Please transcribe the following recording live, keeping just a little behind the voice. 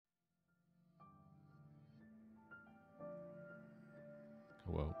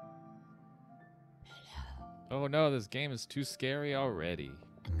Oh no, this game is too scary already.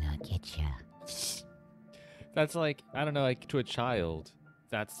 I'm gonna get you. That's like, I don't know, like to a child,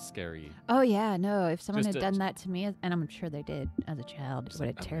 that's scary. Oh yeah, no. If someone Just had done that to me, and I'm sure they did as a child, it Just would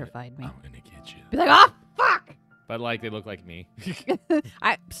like, have terrified me. I'm gonna get you. Be like, oh fuck! But like, they look like me.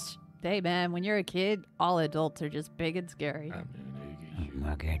 Hey man, when you're a kid, all adults are just big and scary. I'm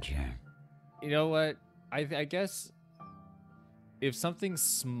gonna gonna get you. You know what? I guess if something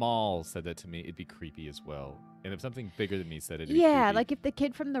small said that to me, it'd be creepy as well. And if something bigger than me said it, it'd be creepy. Like if the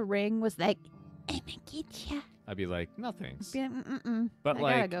kid from The Ring was like, I'm gonna get you. I'd be like, no thanks. Be like, mm-mm. But I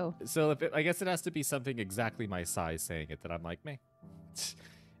like, gotta go. so if I guess it has to be something exactly my size saying it that I'm like, meh.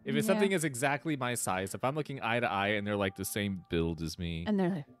 If it's something is exactly my size, if I'm looking eye to eye and they're like the same build as me, And they're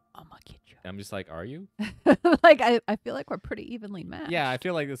like, I'm gonna get you. I'm just like, are you? Like I feel like we're pretty evenly matched. Yeah, I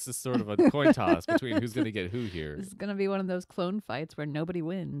feel like this is sort of a coin toss between who's gonna get who here. This is gonna be one of those clone fights where nobody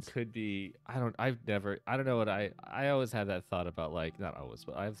wins. Could be. I don't know what I always have that thought about, like, not always,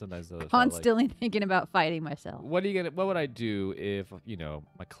 but I have sometimes the Constantly thinking about fighting myself. what would I do if, you know,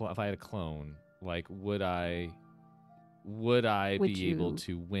 if I had a clone, like, would I be able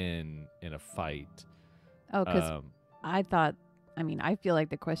to win in a fight? Oh, because I feel like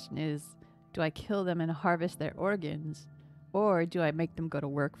the question is, do I kill them and harvest their organs, or do I make them go to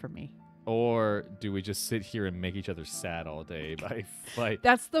work for me? Or do we just sit here and make each other sad all day by fight?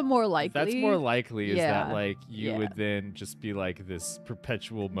 That's the more likely. That's more likely. Is Yeah. that like you would then just be like this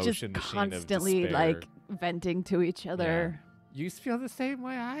perpetual motion just machine constantly of despair? like venting to each other. You feel the same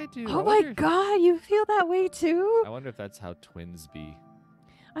way I do. Oh my god, you feel that way too? I wonder if that's how twins be.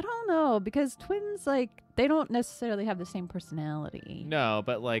 I don't know, because twins, like, they don't necessarily have the same personality. No,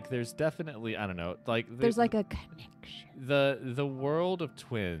 but like there's definitely, I don't know, like There's like a connection. The world of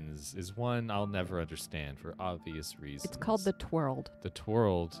twins is one I'll never understand for obvious reasons. It's called the twirled. The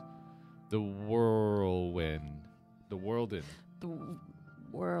twirled, the whirlwind, the whirlden, The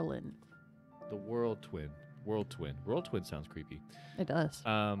whirlin. the world twin. World twin. World twin sounds creepy. It does.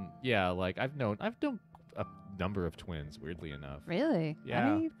 Yeah, like I've known a number of twins, weirdly enough. Really?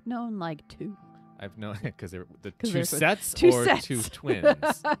 Yeah. I've known like two. I've known because they're the 'Cause two there's sets two or sets. two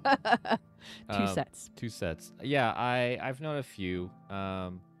twins. Two sets. Two sets. Yeah, I've known a few.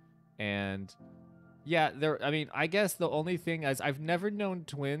 And yeah, I guess the only thing is I've never known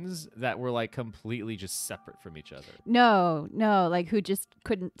twins that were like completely just separate from each other. No, like who just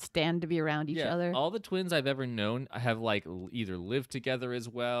couldn't stand to be around each other. All the twins I've ever known have like either lived together as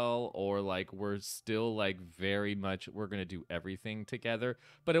well, or like we're still like very much we're gonna do everything together.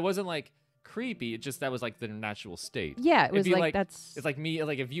 But it wasn't like creepy. It just that was like the natural state. Yeah, it was It'd be like that's. It's like me.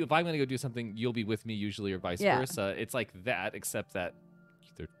 Like if I'm gonna go do something, you'll be with me usually, or vice versa. It's like that, except that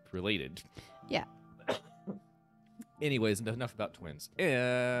they're related. Yeah. Anyways, enough about twins.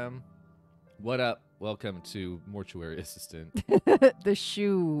 What up? Welcome to Mortuary Assistant. The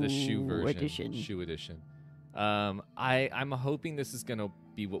shoe version. edition. Shoe edition. I'm hoping this is gonna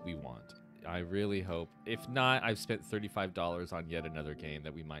be what we want. I really hope. If not, I've spent $35 on yet another game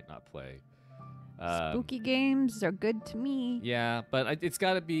that we might not play. Spooky games are good to me. Yeah, but it's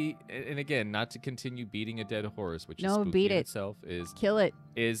got to be, and again, not to continue beating a dead horse, which is spooky beat in it. itself, is Kill it.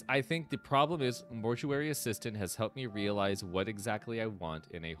 I think the problem is Mortuary Assistant has helped me realize what exactly I want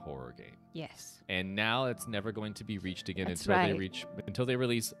in a horror game. Yes. And now it's never going to be reached again That's until they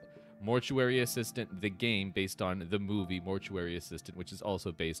release Mortuary Assistant, the game based on the movie Mortuary Assistant, which is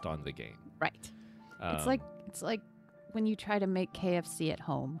also based on the game. Right. It's like when you try to make KFC at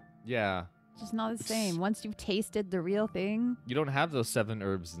home. Yeah. It's just not the same. Once you've tasted the real thing. You don't have those 7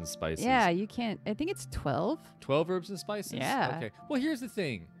 herbs and spices. Yeah, you can't. I think it's 12. 12 herbs and spices? Yeah. Okay. Well, here's the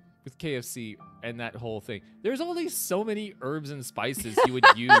thing with KFC and that whole thing. There's only so many herbs and spices you would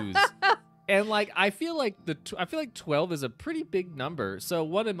use. And like I feel like 12 is a pretty big number. So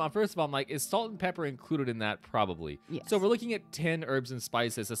first of all, I'm like, is salt and pepper included in that? Probably. Yes. So we're looking at 10 herbs and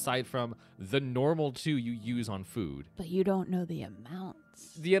spices aside from the normal 2 you use on food. But you don't know the amounts.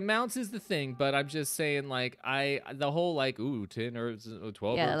 The amounts is the thing, but I'm just saying, like, the whole, like, 10 herbs, 12 herbs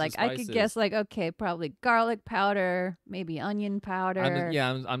and Yeah, like, spices. I could guess, like, okay, probably garlic powder, maybe onion powder.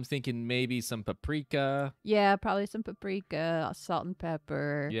 I'm thinking maybe some paprika. Yeah, probably some paprika, salt and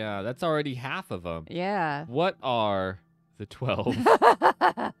pepper. Yeah, that's already half of them. Yeah. What are the 12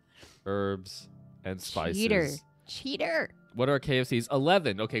 herbs and spices? Cheater. What are KFC's?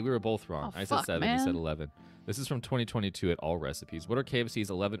 11. Okay, we were both wrong. Oh, I said fuck, 7. man. You said 11. This is from 2022 at All Recipes. What are KFC's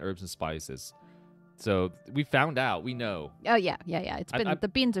 11 herbs and spices? So we found out. We know. Oh, yeah. It's been, the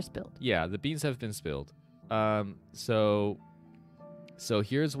beans are spilled. Yeah, the beans have been spilled. So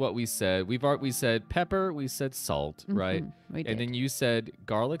here's what we said. We said pepper. We said salt, right? We did. And then you said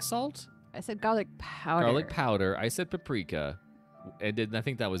garlic salt? I said garlic powder. Garlic powder. I said paprika. And I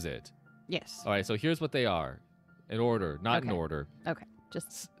think that was it. Yes. All right, so here's what they are. In order, not in Okay. order. Okay.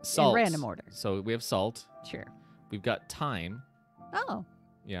 Just Salt. in random order. So we have salt. Sure. We've got thyme. Oh,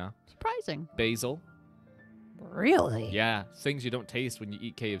 Yeah. surprising. Basil. Really? Yeah. Things you don't taste when you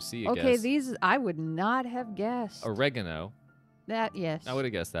eat KFC, I Okay, guess. these I would not have guessed. Oregano. That, yes. I would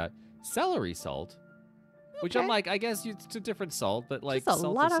have guessed that. Celery salt. Which I'm Okay. like, I guess it's a different salt, but like Just a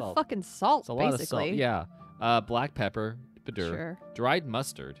salt lot is of salt. fucking salt, It's a lot basically. of salt. Yeah. Black pepper. Sure. Dried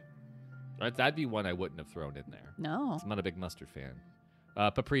mustard. Right, that'd be one I wouldn't have thrown in there. No. I'm not a big mustard fan.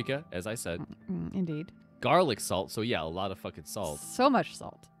 Paprika, as I said. Indeed. Garlic salt. So yeah, a lot of fucking salt. So much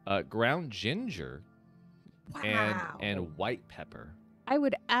salt. Ground ginger. Wow. And white pepper. I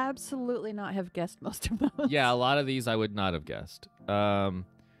would absolutely not have guessed most of those. Yeah, a lot of these I would not have guessed.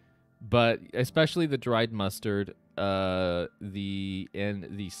 But especially the dried mustard, the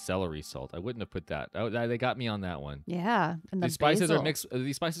celery salt. I wouldn't have put that. They got me on that one. Yeah. And the These spices basil. are mixed.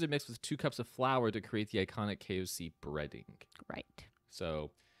 These spices are mixed with 2 cups of flour to create the iconic KFC breading. Right.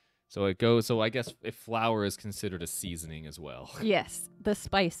 So it goes. So I guess if flour is considered a seasoning as well. Yes. The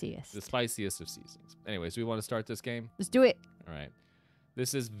spiciest. The spiciest of seasonings. Anyways, do we want to start this game? Let's do it. All right.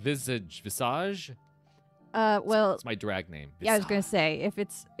 This is Visage. Visage? Well, It's my drag name. yeah, I was gonna Visage. say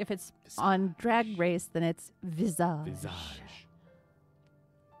if it's on Drag Race, then it's Visage. Visage.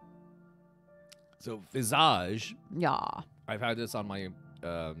 So Visage, Yeah. I've had this on my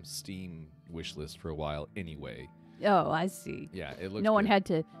Steam wish list for a while anyway. Oh, I see. Yeah, it looks No one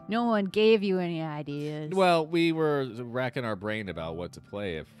good. no one gave you any ideas. Well, we were racking our brain about what to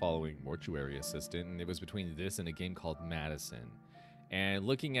play if following Mortuary Assistant, and it was between this and a game called Madison. And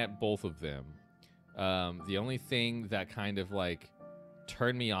looking at both of them, the only thing that kind of like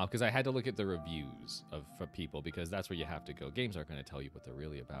turned me off, because I had to look at the reviews for people, because that's where you have to go. Games aren't going to tell you what they're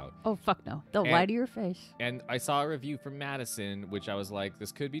really about. Oh, fuck no. They'll lie to your face. And I saw a review from Madison, which I was like,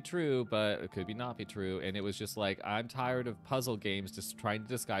 this could be true, but it could be not be true. And it was just like, I'm tired of puzzle games just trying to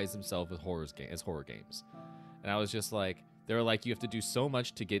disguise themselves as horror games. And I was just like, they were like, you have to do so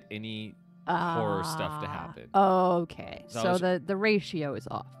much to get any horror stuff to happen. Okay. So So the ratio is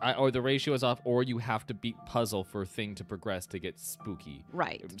off. Or the ratio is off, or you have to beat puzzle for a thing to progress to get spooky.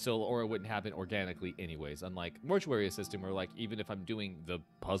 Right. So, or it wouldn't happen organically anyways. Unlike Mortuary Assistant, where like, even if I'm doing the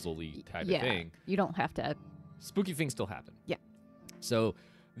puzzle-y type of thing, You don't have to. spooky things still happen. Yeah. So,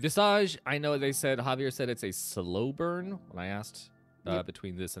 Visage, I know Javier said it's a slow burn when I asked Yep.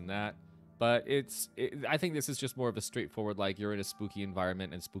 between this and that. But I think this is just more of a straightforward, like, you're in a spooky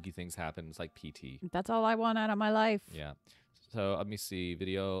environment and spooky things happen. It's like PT. That's all I want out of my life. Yeah. So let me see.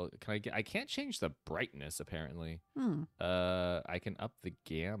 Video. I can't change the brightness, apparently. I can up the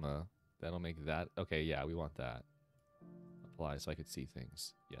gamma. That'll make that. Okay, yeah, we want that. Apply so I could see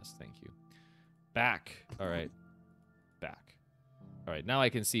things. Yes, thank you. Back. All right. Back. All right, now I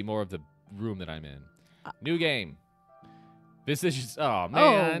can see more of the room that I'm in. New game. This is, oh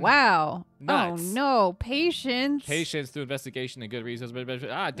man. Oh, wow. Nuts. Oh, no. Patience. Patience through investigation and good reasons.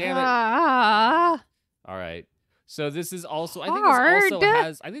 Ah, damn it. Ah. All right. So this is also, Hard.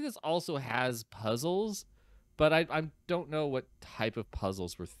 I think this also has puzzles, but I don't know what type of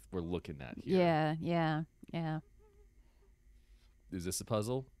puzzles we're looking at here. Yeah. Is this a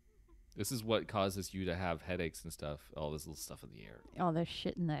puzzle? This is what causes you to have headaches and stuff. All this little stuff in the air. All this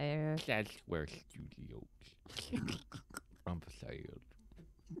shit in the air. That's where studios. I'm excited.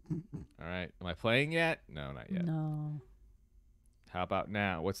 All right. Am I playing yet? No, not yet. No. How about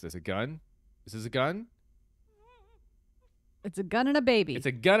now? What's this? A gun? Is this a gun? It's a gun and a baby. It's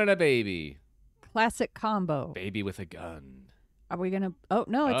a gun and a baby. Classic combo. Baby with a gun. Are we going to... Oh,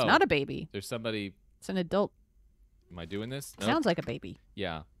 no, it's Oh. not a baby. There's somebody. It's an adult. Am I doing this? Nope. Sounds like a baby.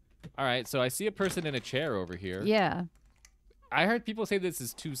 Yeah. All right. So I see a person in a chair over here. Yeah. I heard people say this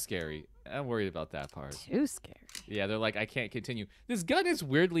is too scary. I'm worried about that part. Too scary. Yeah, they're like, I can't continue. This gun is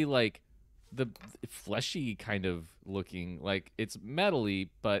weirdly like the fleshy kind of looking. Like it's metally,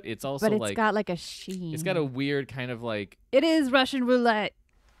 but it's also But it's like got like a sheen. it's got a weird kind of like. It is Russian roulette.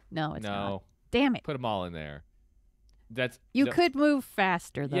 No, it's no, not. Damn it. put them all in there. That's You no- could move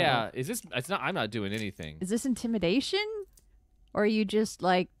faster, though. Yeah, is this? It's not. I'm not doing anything. Is this intimidation? Or are you just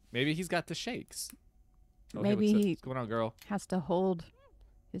like Maybe he's got the shakes. Maybe what's, he- what's going on, girl? has to hold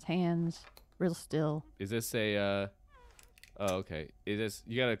his hands real still? Is this a? Oh, okay. Is this?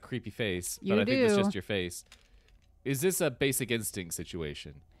 You got a creepy face, You but I think it's do. just your face. Is this a Basic Instinct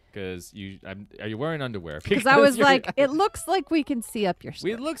situation? Because are you wearing underwear? Because I was you're- like, it looks like we can see up your It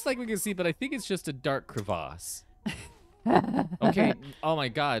skirt. looks like we can see, but I think it's just a dark crevasse. Okay. Oh my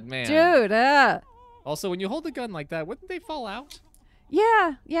God, man. Dude, Also, when you hold a gun like that, wouldn't they fall out?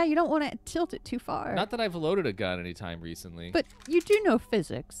 Yeah, you don't want to tilt it too far. Not that I've loaded a gun anytime recently. But you do know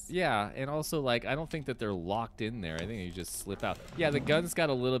physics. Yeah, and also, like, I don't think that they're locked in there. I think you just slip out. Yeah, the gun's got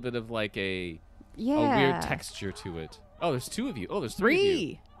a little bit of, like, a weird texture to it. Oh, there's 2 of you. Oh, there's 3 of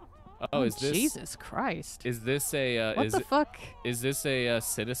you. Oh, is this... Jesus Christ. Is this a... what the fuck? Is this a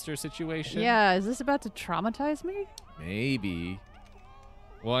sinister situation? Yeah, is this about to traumatize me? Maybe.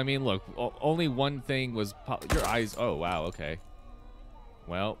 Well, I mean, look, only one thing was... Your eyes... Oh, wow, okay.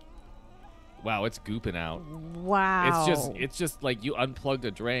 Well... Wow, it's gooping out. Wow. It's just like you unplugged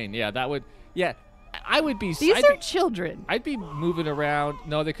a drain. Yeah, that would... Yeah, I would be... These are children. I'd be moving around.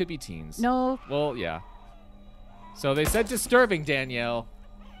 No, they could be teens. No. Well, yeah. So they said disturbing, Danielle.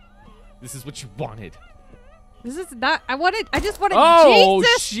 This is what you wanted. This is not... I just wanted... Oh,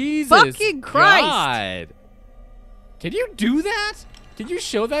 Jesus fucking Christ. God. Can you do that? Can you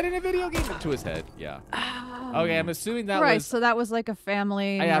show that in a video game? To his head. Yeah. Okay, I'm assuming that was... so that was like a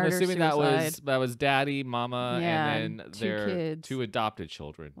family I'm murder, assuming suicide. that was daddy, mama, Yeah, and then 2 their kids. 2 adopted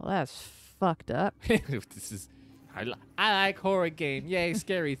children. Well, that's fucked up. This is... I like horror game. Yay,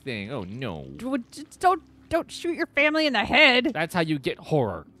 scary thing. Oh, no. Just don't shoot your family in the head. That's how you get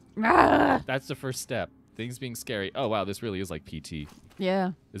horror. Ah. That's the first step. Things being scary. Oh, wow, this really is like PT.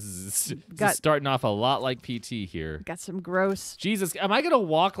 Yeah. This is starting off a lot like PT here. Got some gross... Jesus, am I going to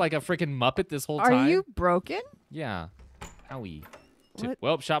walk like a freaking Muppet this whole time? Are you broken? Yeah. Owie. What?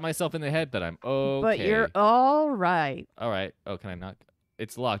 Well, shot myself in the head, but I'm okay. But you're all right. All right. Oh, can I knock?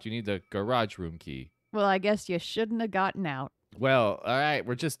 It's locked. You need the garage room key. Well, I guess you shouldn't have gotten out. Well, all right.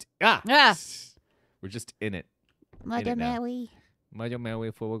 We're just... We're just in it. Mother Maui. Mother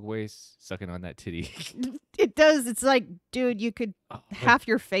Maui forward waist sucking on that titty. It does. It's like, dude, you could... half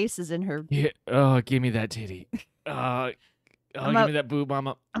your face is in her... Yeah. Oh, give me that titty. Give me that boob,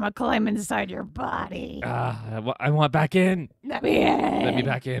 mama. I'm gonna climb inside your body. I want back in. Let me in. Let me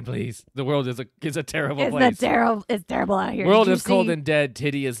back in, please. The world is a terrible It's place. It's terrible out here. World is cold and dead.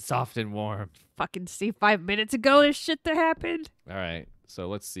 Titty is soft and warm. Fucking see 5 minutes ago this shit that happened. All right. So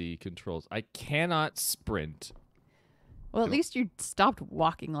let's see controls. I cannot sprint. Well, at least you stopped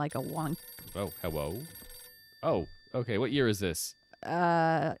walking like a wonk. Oh, hello. Oh, okay. What year is this?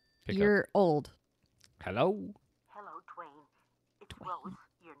 You're old. Hello. Hello, Dwayne. It's Rose,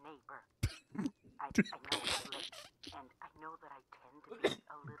 your neighbor. I know it's late, and I know that I tend to be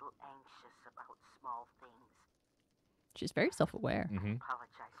a little anxious about small things. She's very self-aware. I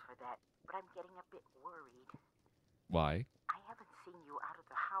apologize for that, but I'm getting a bit worried. Why? I haven't seen you out of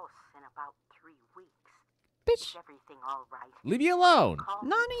the house in about 3 weeks. Bitch, Is everything all right? Leave me alone. Call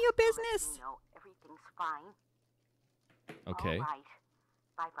none of your me to let business. me know everything's fine. Okay. All right.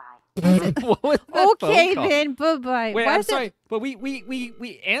 Bye-bye. What was that Okay phone call? then, bye-bye. Wait, Why I'm is it- sorry, but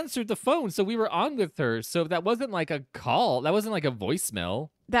we answered the phone, so we were on with her. So that wasn't like a call. That wasn't like a voicemail.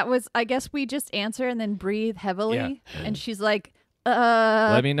 That was, I guess we just answer and then breathe heavily. Yeah. And she's like,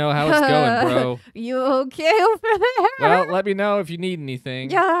 Let me know how it's going, bro. You okay over there? Well, let me know if you need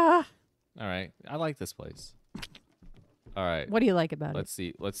anything. Yeah. All right. I like this place. All right. What do you like about Let's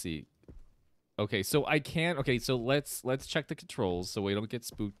see. Let's see. Okay, so I can. Okay, so let's check the controls so we don't get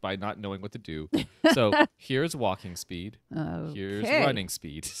spooked by not knowing what to do. So here's walking speed. it? Here's Okay. running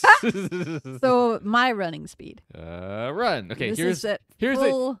speed. So my running speed. Run. Okay, This here's is at here's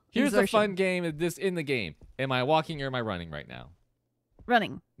full the exertion. fun game of this in the game. Am I walking or am I running right now?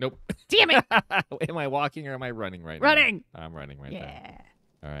 Running. Nope. Damn it. Am I walking or am I running right Running. now? I'm running right Yeah.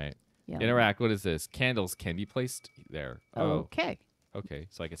 now. All right. Yeah. Interact. What is this? Candles can be placed there. Oh. Okay. Okay.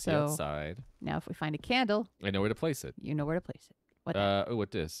 So I can see So- outside. Now if we find a candle, I know where to place it. you know where to place it. What? Oh, what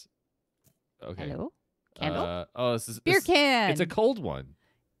this? Okay. Hello? Candle? Oh, this is Beer this- can. It's a cold one.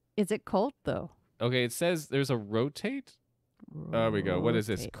 Is it cold though? Okay, it says there's a rotate. There we go. What is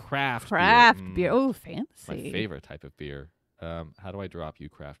this? Rotate. Craft Craft beer. beer. Oh, fancy. It's my favorite type of beer. How do I drop you,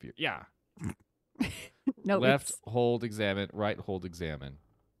 craft beer? Yeah. No, Left it's- hold examine. Right hold examine.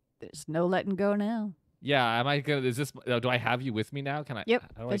 there's no letting go now. Yeah. Am I gonna? Is this? Do I have you with me now? Can I? Yep,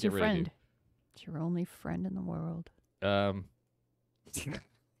 How do I that's get your rid of you? friend. It's your only friend in the world. I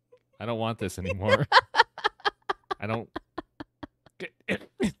don't want this anymore. I don't.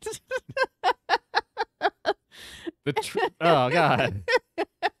 Oh God.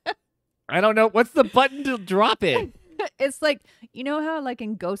 I don't know. What's the button to drop it? It's like, you know how like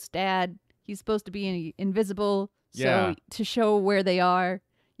in Ghost Dad, he's supposed to be invisible. Yeah. So to show where they are,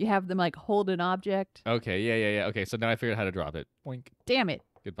 you have them like hold an object. Okay. Yeah. Okay. So now I figured out how to drop it. Boink. Damn it.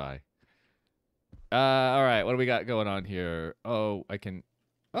 Goodbye. All right. What do we got going on here? Oh, I can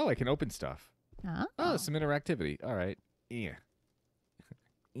open stuff. Huh? Oh, some interactivity. All right. Yeah.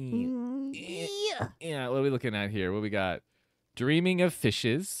 Yeah. Yeah. What are we looking at here? What we got? Dreaming of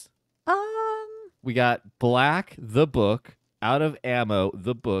Fishes. Um, We got Black, the book. Out of Ammo,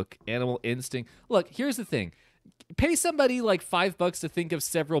 the book. Animal Instinct. Look, here's the thing. Pay somebody like $5 to think of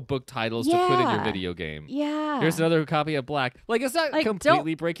several book titles to put in your Yeah. video game. yeah. Here's another copy of Black. Like, it's not Like,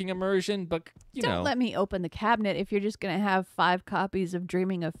 completely breaking immersion, but, you Don't know. let me open the cabinet if you're just gonna have 5 copies of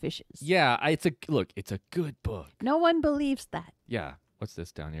Dreaming of Fishes. Yeah, it's a good book. No one believes that. Yeah. What's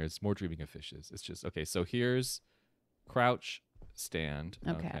this down here? It's more Dreaming of Fishes. It's just, okay, so here's Crouch, Stand.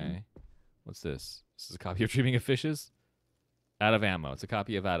 Okay. What's this? This is a copy of Dreaming of Fishes? Out of Ammo. It's a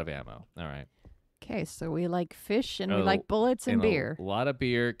copy of Out of Ammo. All right. Okay, so we like fish and we Oh, like bullets and a beer. lot of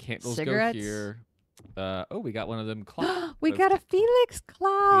beer. Candles Cigarettes. go here. We got one of them clocks. We got a Felix We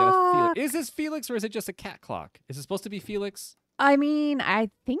got a clock. Felix. Is this Felix or is it just a cat clock? Is it supposed to be Felix? I mean, I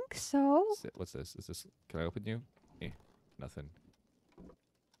think so. What's this? Is this? Can I open you? Nothing.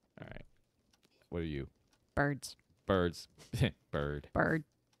 All right. What are you? Birds. Birds. Bird. Bird.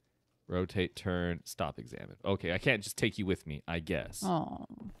 Rotate, turn, stop, examine. Okay, I can't just take you with me, I guess. Oh,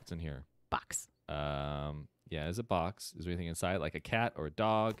 What's in here? box. Yeah, there's a box. Is there anything inside, like a cat or a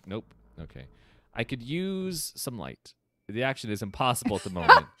dog? Nope. Okay. I could use some light. The action is impossible at the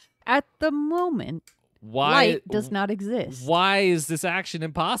moment. At the moment, Why light does not exist. Why is this action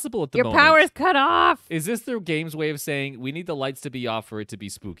impossible at the Your moment? power's cut off. Is this the game's way of saying we need the lights to be off for it to be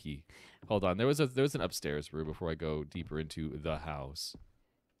spooky? Hold on. There was an upstairs room before I go deeper into the house.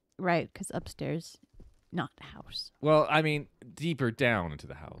 Right, because upstairs, not house. Well, I mean, deeper down into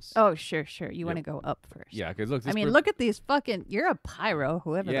the house. Oh, sure. You want to Yep. go up first. Yeah, because look. I mean, look at these fucking. You're a pyro,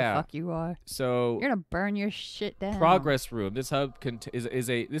 whoever Yeah. the fuck you are. So You're gonna burn your shit down. progress room. This hub is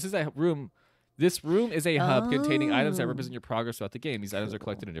a room. This room is a hub containing items that Oh. represent your progress throughout the game. These items are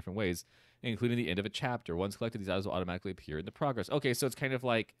collected in different ways, including the end of a chapter. Once collected, these items will automatically appear in the progress. Okay, so it's kind of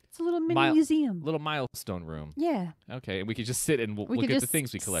like It's a little mini Mile- museum. little milestone room. Yeah. Okay, and we could just sit and We look could at the just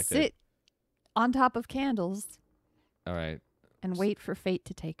things we collected. sit on top of candles All right, and wait for fate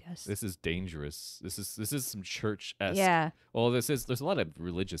to take us. this is dangerous. This is some church-esque. Yeah, Well, there's a lot of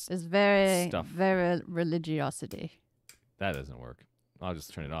religious. it's very, Stuff. very religiosity. That doesn't work. I'll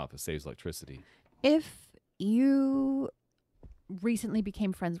just turn it off. It saves electricity. If you recently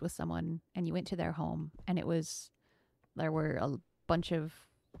became friends with someone and you went to their home and there were a bunch of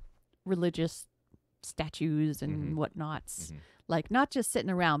religious statues and Mhm. whatnots, Mhm. like not just sitting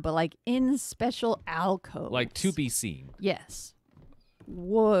around, but like in special alcoves. Like to be seen. Yes.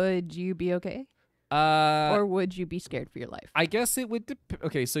 Would you be okay? Or would you be scared for your life? I guess it would.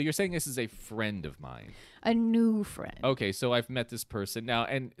 Okay, so you're saying this is a friend of mine. A new friend. Okay, so I've met this person now,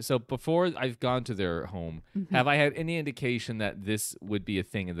 and so before I've gone to their home, Mhm. have I had any indication that this would be a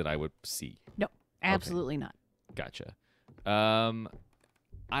thing and that I would see? No, absolutely not. Gotcha.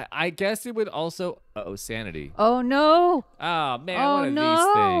 I guess it would also. Sanity. Oh no! Oh man, Oh, one of no.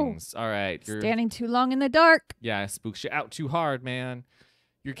 these things. All right, Standing too long in the dark. yeah, spooks you out too hard, man.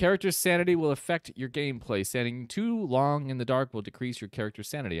 Your character's sanity will affect your gameplay. Standing too long in the dark will decrease your character's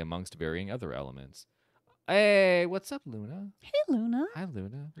sanity amongst varying other elements. Hey, what's up, Luna? Hey, Luna. Hi,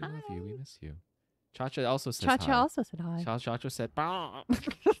 Luna. We love you. We Hi. miss you. Chacha also says Cha-Cha hi. also said hi. Chacha said, bah.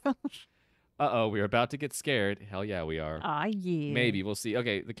 Uh-oh, we're about to get scared. Hell yeah, we are. Ah, yeah. Maybe. We'll see.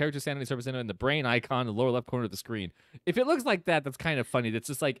 Okay, the character sanity is represented in the brain icon in the lower left corner of the screen. If it looks like that, that's kind of funny. That's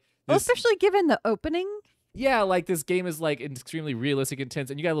just like Well, this. especially given the opening. Yeah, like this game is like extremely realistic, intense,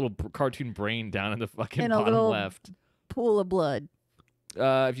 and you got a little cartoon brain down in the fucking And a bottom little left. Pool of blood.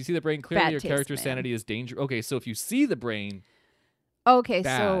 If you see the brain clearly, Bad your taste, character's man. sanity is danger. Okay, so if you see the brain, Okay,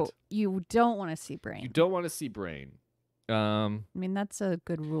 Bad. so you don't want to see brain. you don't want to see brain. I mean, that's a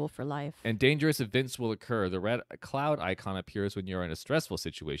good rule for life. And dangerous events will occur. The red cloud icon appears when you're in a stressful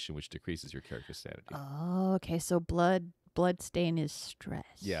situation, which decreases your character's sanity. Oh, okay, so blood stain is stress.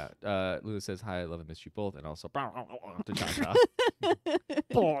 Yeah. Luna says, hi, I love and miss you both. And also, to Cha-Cha.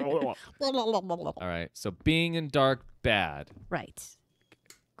 All right. So being in dark, bad. Right.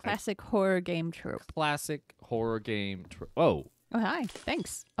 Classic horror game trope. Classic horror game. Oh. Oh, hi.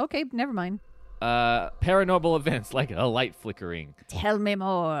 Thanks. Okay, never mind. Paranormal events like a light flickering. Tell me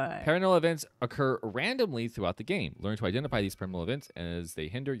more. Paranormal events occur randomly throughout the game. Learn to identify these paranormal events as they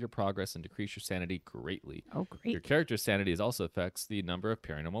hinder your progress and decrease your sanity greatly. Oh, Your great. character's sanity also affects the number of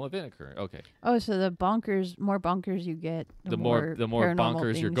paranormal events occurring. Okay. Oh, so the more bonkers you get, The more paranormal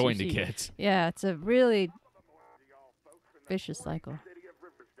bonkers you're things going you to see. get. Yeah, it's a really vicious cycle.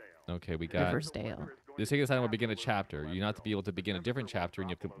 Okay, we got. Riversdale. This takes time to begin a chapter. You not to be able to begin a different chapter, and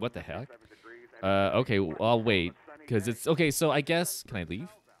you have to. What the heck? Okay, well, I'll wait because it's okay. So I guess can I leave?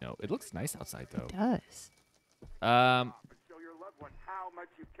 No, it looks nice outside though. It does. Um,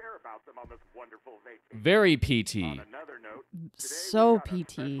 care about them on this wonderful vacation. Very PT. On another note, today So we got a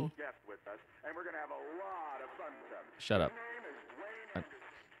PT. special guest with us, and we're gonna have a lot of fun with them. Shut up. His name is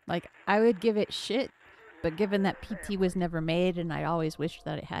Dwayne Like, I would give it shit, but given that PT was never made and I always wished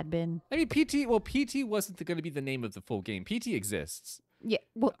that it had been. I mean, PT. Well, PT wasn't going to be the name of the full game. PT exists. Yeah,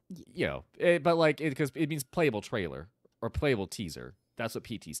 well, You know, but like because it means playable trailer or playable teaser. That's what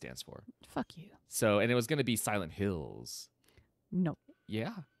PT stands for. fuck you. So, and it was going to be Silent Hills. No,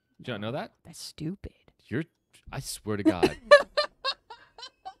 Yeah. Did you not know that? that's stupid. I swear to God.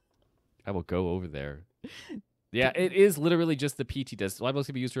 I will go over there. Yeah, it is literally just the PT disc. Light bulbs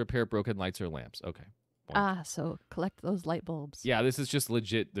can be used to repair broken lights or lamps. Okay. Point. So collect those light bulbs. Yeah, this is just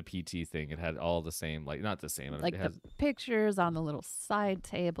legit the PT thing. It had all the same, like, not the same. Like it the had, pictures on the little side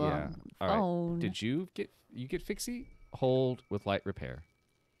table Yeah. on the All right. phone. Did you get Fixie? Hold with light repair.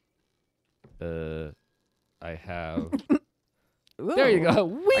 I have. There you Ooh.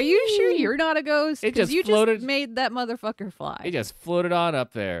 go. Are you sure you're not a ghost? It 'Cause just you floated- just made that motherfucker fly. It just floated on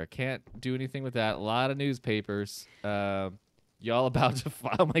up there. Can't do anything with that. A lot of newspapers. Y'all about to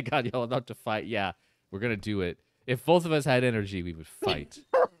fight. Oh my God, y'all about to fight. Yeah, we're going to do it. If both of us had energy, we would fight.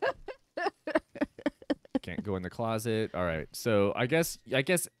 Can't go in the closet. All right. So I guess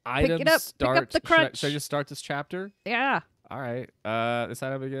items it up. start. Pick up the crutch. Should I just start this chapter? Yeah. All right. This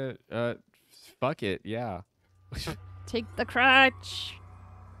item again. Fuck it. Yeah. Take the crutch.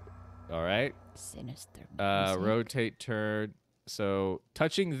 All right. Sinister music. Rotate, turn. So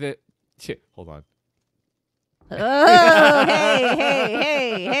touching the. Hold on. Oh,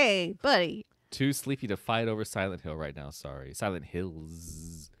 hey, buddy. Too sleepy to fight over Silent Hill right now. Sorry. Silent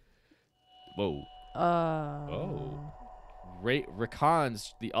Hills. Whoa. Oh.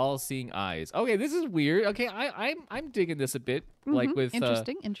 Rakan's the all-seeing eyes. Okay, this is weird. Okay, I'm digging this a bit. Like with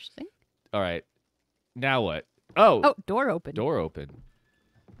interesting. All right. Now what? Oh. Oh, door open. Door open.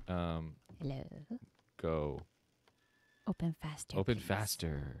 Hello. Go. Open faster. Open please.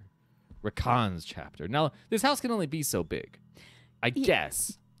 faster. Rakan's chapter. Now, this house can only be so big. I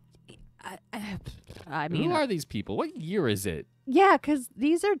guess. I mean, Who are these people? What year is it? yeah, because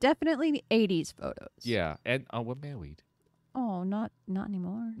these are definitely 80s photos. Yeah, and we're married. Oh, not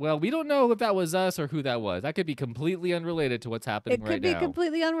anymore. Well, we don't know if that was us or who that was. That could be completely unrelated to what's happening It right could be now.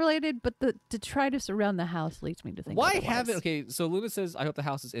 completely unrelated, but the detritus around the house leads me to think. Why otherwise. haven't? Okay, so Luna says, "I hope the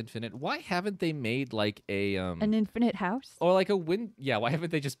house is infinite." Why haven't they made like a an infinite house? or like a wind? Yeah, why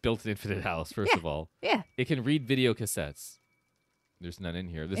haven't they just built an infinite house? First of all, Yeah. it can read video cassettes. There's none in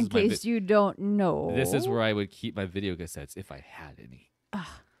here. This In is my. case you don't know. This is where I would keep my video cassettes if I had any.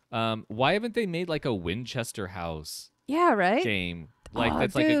 Ugh. Why haven't they made like a Winchester House Yeah, right. game? Like Oh,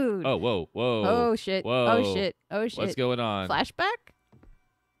 that's dude. like a. Oh, whoa, whoa. Oh shit. Whoa. Oh shit. Oh shit. What's going on? Flashback?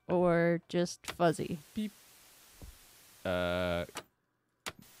 Or just fuzzy?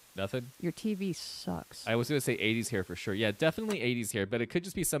 Nothing. Your TV sucks. I was gonna say 80s hair for sure. Yeah, definitely 80s hair, but it could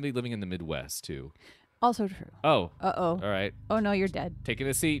just be somebody living in the Midwest too. Also true. Oh, Uh-oh. all right. Oh no, you're dead. Taking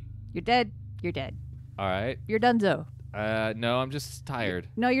a seat. You're dead. You're dead. All right. You're donezo. No, I'm just tired.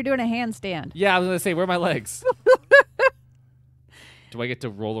 No, you're doing a handstand. Yeah, I was gonna say, where are my legs? Do I get to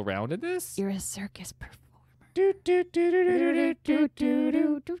roll around in this? You're a circus performer.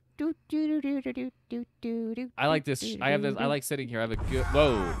 I like this. I have this. I like sitting here. I have a good.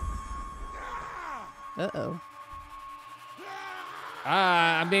 Whoa. Uh-oh.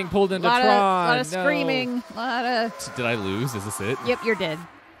 I'm being pulled into Lot Tron. of No. screaming. Lot of... Did I lose? Is this it? Yep, you're dead.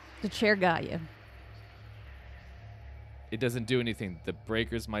 The chair got you. It doesn't do anything. The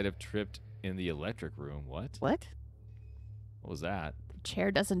breakers might have tripped in the electric room. What? What? What was that? The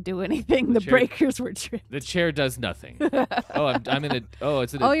chair doesn't do anything. The chair- breakers were tripped. The chair does nothing. Oh, I'm in a. Oh,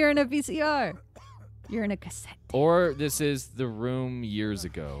 it's in a. Oh, you're in a VCR. You're in a cassette. Or this is the room years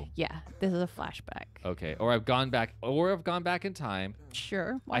ago. Yeah, this is a flashback. Okay. Or I've gone back. Or I've gone back in time.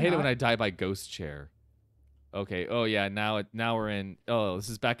 Sure. I hate it when I die by ghost chair. Okay. Oh yeah. Now we're in. Oh, this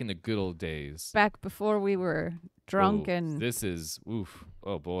is back in the good old days. Back before we were drunk Ooh, and this is oof.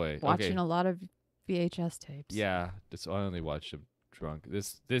 Oh boy. watching Okay. a lot of VHS tapes. Yeah. I only watch them drunk.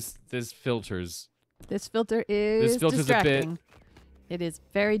 This filters. This filter is filter's a bit- distracting. It is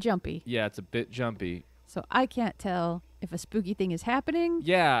very jumpy, Yeah, it's a bit jumpy. so I can't tell if a spooky thing is happening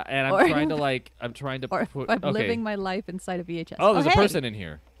Yeah, and I'm Or- trying to like. I'm trying to or put. if I'm okay. living my life inside a VHS. Oh, there's a hey. person in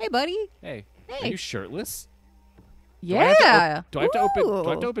here. Hey, buddy. Hey. Are Hey. you shirtless? Yeah. Do I have to open? Do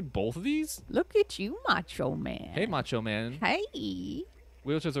I have to Ooh. open both of these? Look at you, macho man. Hey, Macho Man. Hey.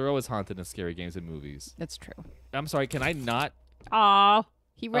 Wheelchairs are always haunted in scary games and movies. That's true. I'm sorry. Can I not? Aw.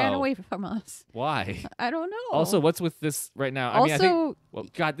 He ran Oh. away from us. Why? I don't know. Also, what's with this right now? I mean, I think. Well,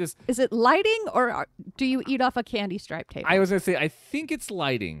 God, this. Is it lighting or do you eat off a candy stripe table? I was gonna say. I think it's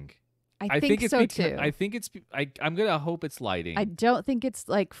lighting. I think it's so too. I think it's. I'm gonna hope it's lighting. I don't think it's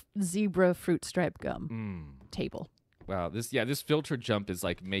like zebra fruit stripe gum table. Wow. This filter jump is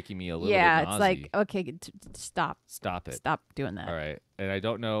like making me a little bit Yeah, nauseous. it's like okay, stop. Stop it. Stop doing that. All right. And I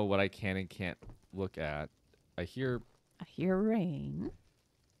don't know what I can and can't look at. I hear rain.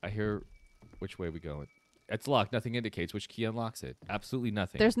 which way we going. It's locked. Nothing indicates which key unlocks it. Absolutely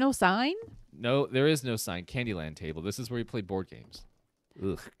nothing. There's no sign? No, there is no sign. Candyland table. This is where you play board games.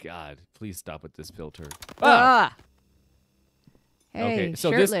 Ugh, God. Please stop with this filter. Ah! Hey, Okay,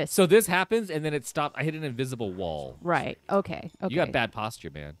 so shirtless. this happens and then it stopped. I hit an invisible wall. Right. Okay. You got bad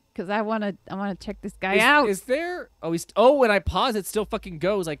posture, man. Because I wanna check this guy out. Is there? Oh, when I pause, it still fucking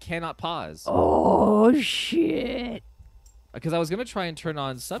goes. I cannot pause. Oh shit! Because I was gonna try and turn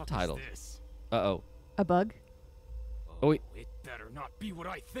on subtitles. Uh-oh. A bug? Oh wait. It better not be what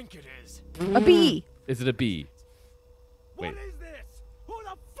I think it is. A bee? Is it a bee? What Wait. is this? Who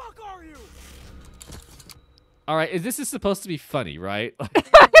the fuck are you? All right. This is supposed to be funny, right? I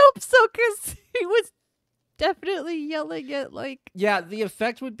hope so, because he was definitely yelling at like. Yeah, the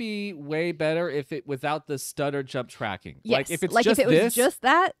effect would be way better if it without the stutter jump tracking. Yes, Like if it's like just if it this. was just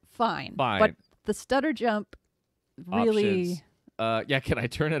that, fine. Fine. But the stutter jump really. Options. Yeah, can I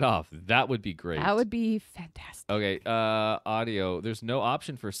turn it off? That would be great. That would be fantastic. Okay, audio. There's no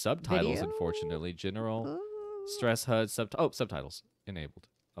option for subtitles, Video? unfortunately. General, Ooh. stress HUD, subtitles enabled.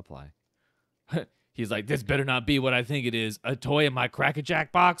 Apply. He's like, this better not be what I think it is. A toy in my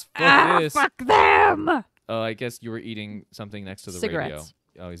Crack-a-Jack box? Fuck this. Fuck them! Oh, I guess you were eating something next to the Cigarettes.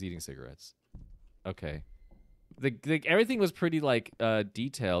 radio. Oh, he's eating cigarettes. Okay. Everything was pretty like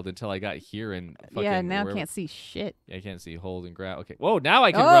detailed until I got here and fucking Yeah, now wherever- can't see shit. Yeah, I can't see. Hold and grab. Okay. Whoa, now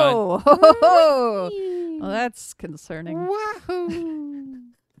I can run. Oh, well, that's concerning. Wahoo!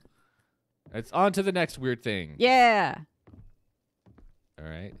 It's on to the next weird thing. Yeah. All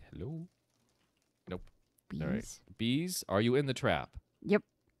right. Hello. Nope. Bees. All right. Bees, are you in the trap? Yep,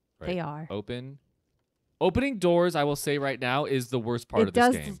 Right. they are. Open. Opening doors, I will say right now, is the worst part It of this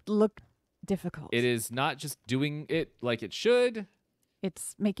does game. look difficult. It is not just doing it like it should.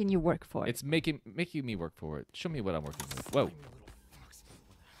 It's making you work for it. It's making me work for it. Show me what I'm working with. Whoa.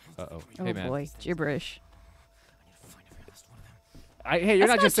 Uh-oh. Oh Hey, man. boy, gibberish. Hey, you're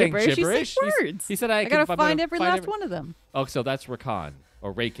That's not just saying gibberish. gibberish. He said words. He said I can gotta I'm find gonna every last one of them. Oh, so that's Rakan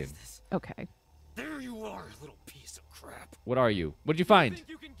or Raken. Okay. There you are, little piece of crap. What are you? What did you find? Think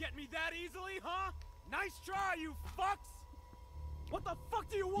you can get me that easily, huh? Nice try, you fucks. What the fuck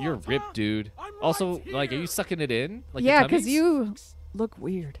do you want? You're huh? ripped, dude. I'm Also, right like, are you here. sucking it in? Like Yeah, your because tummies? you look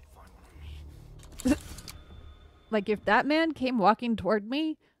weird. Like if that man came walking toward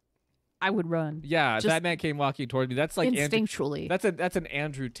me, I would run. Yeah, if just that man came walking toward me. That's like Andrew, instinctually. that's an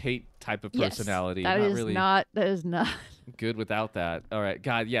Andrew Tate type of Yes, personality. that not is really not. That is not. good without that. All right,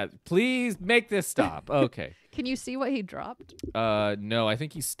 God, yeah. Please make this stop. Okay. Can you see what he dropped? No, I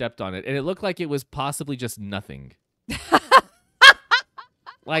think he stepped on it, and it looked like it was possibly just nothing.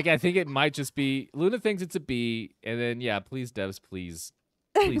 Like I think it might just be Luna thinks it's a bee, and then yeah, please, devs, please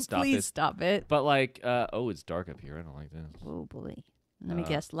stop Please it. stop it. But like, oh, it's dark up here. I don't like this. Oh boy. Let me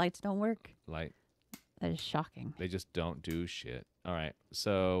guess. Lights don't work. Light. That is shocking. They just don't do shit. All right.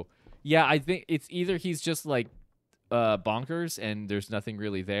 So, yeah, I think it's either he's just like bonkers and there's nothing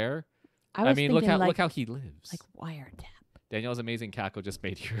really there. I was mean, thinking look how he lives. like wiretap. Danielle's amazing cackle just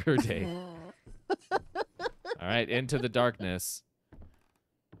made your day. All right, into the darkness.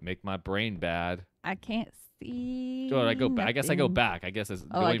 Make my brain bad. I can't see. So I go back. I guess I go nothing. back. I guess as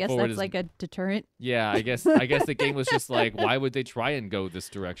Oh, going I guess forward that's is like a deterrent. yeah. I guess the game was just like, why would they try and go this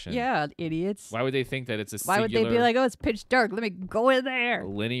direction? Yeah, idiots. Why would they think that it's a Why would they be singular like, oh, it's pitch dark. Let me go in there.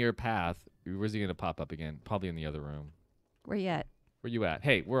 linear path? Where's he gonna pop up again? Probably in the other room. Where you at? Where you at?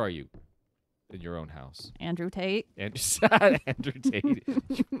 Hey, where are you? In your own house. Andrew Tate. Andrew Tate,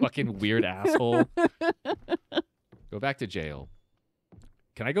 you fucking weird asshole. Go back to jail.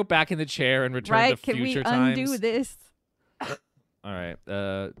 Can I go back in the chair and return Right? to Can we future times? undo this? All right.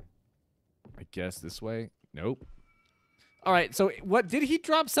 I guess this way. Nope. All right. So what did he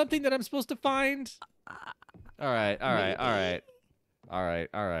drop something that I'm supposed to find? All right.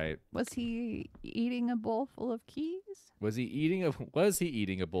 Was he eating a bowl full of keys? Was he eating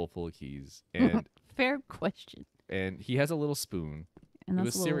a bowl full of keys? And Fair question. and he has a little spoon. And It that's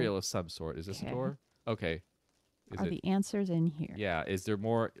was a little- cereal of some sort. Is this a Okay. door? Okay. Is Are it? the answers in here? Yeah. Is there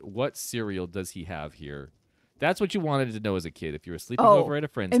more? What cereal does he have here? That's what you wanted to know as a kid if you were sleeping Oh, over at a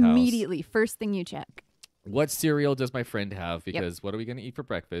friend's house. Immediately, first thing you check. what cereal does my friend have? Because what are we going to eat for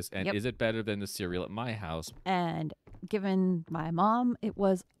breakfast? And Yep. is it better than the cereal at my house? And given my mom, it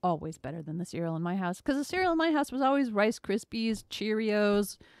was always better than the cereal in my house because the cereal in my house was always Rice Krispies,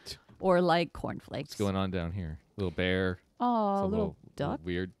 Cheerios, or like cornflakes. What's going on down here? Little bear. Oh, Some little duck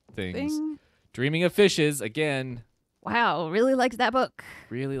weird things. thing. Dreaming of Fishes again. Wow, really likes that book.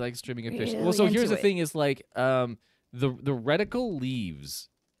 Really like Dreaming of Fishes. Really Well, so here's into the it. thing: is like the reticle leaves.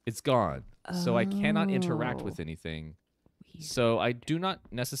 It's gone, so I cannot interact with Oh. anything. Weird. So I do not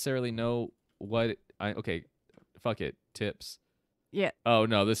necessarily know what okay, fuck it. Tips. Yeah. Oh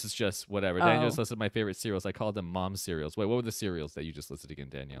no, this is just whatever. Daniel just Oh. listed my favorite cereals. I called them mom cereals. Wait, what were the cereals that you just listed again,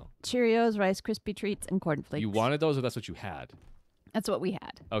 Danielle? Cheerios, Rice Krispie treats, and cornflakes. You wanted those, or that's what you had? That's what we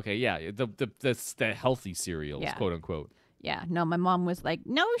had. Okay, yeah, the healthy cereals, Yeah. quote unquote. Yeah. No, my mom was like,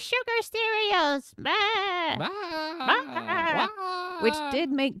 no sugar cereals. Bah! Which did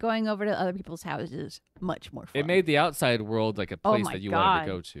make going over to other people's houses much more fun. It made the outside world like a Oh place my that you God. wanted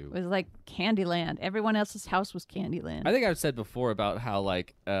to go It to. was like Candyland. Everyone else's house was Candyland. I think I've said before about how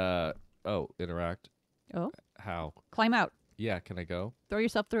like interact. Oh. How? Climb out. Yeah, can I go? Throw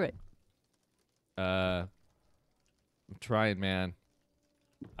yourself through it. I'm trying, man.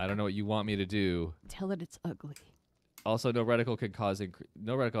 I don't know what you want me to do. Tell it it's ugly. Also, no reticle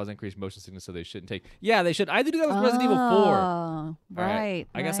has increased motion sickness, so they shouldn't take. Yeah, they should. I had to do that with Resident Evil 4. Oh, All right.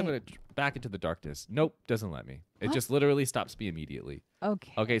 I guess I'm right. gonna back into the darkness. Nope, doesn't let me. It What? just literally stops me immediately.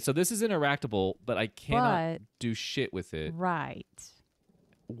 Okay. Okay, so this is interactable, but I cannot But- do shit with it. Right.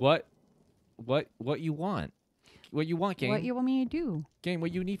 What you want? What you want, game? What you want me to do? Game,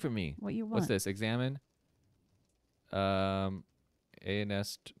 what you need from me? What you want? What's this? Examine.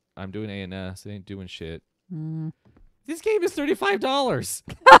 ANS. I'm doing ANS. It ain't doing shit. Mm. This game is $35.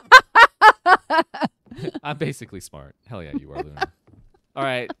 I'm basically smart. Hell yeah, you are, Luna. All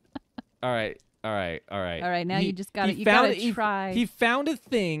right. All right, now you just gotta- he you found gotta it- try. He found a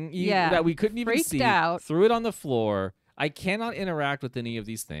thing Yeah. that we couldn't even Freaked see. out. Threw it on the floor. I cannot interact with any of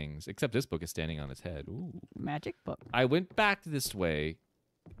these things except this book is standing on its head. Ooh. Magic book. I went back this way,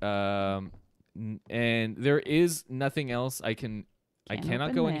 and there is nothing else I Can't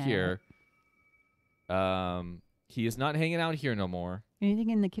cannot open go in that. here. He is not hanging out here no more. Anything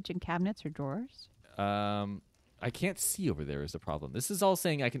in the kitchen cabinets or drawers? I can't see over there is the problem. This is all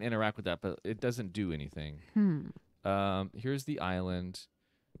saying I can interact with that, but it doesn't do anything. Here's the island.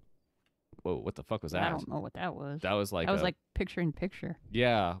 Whoa, what the fuck was that? I don't know what that was. That was like that was like picture in picture.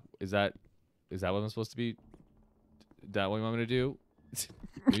 yeah. Is that what I'm supposed to be? Is that what you want me to do?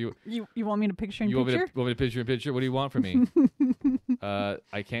 You want me to picture in you picture? want me to picture in picture? What do you want from me?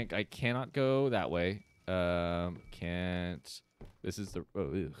 I cannot go that way. Can't. This is the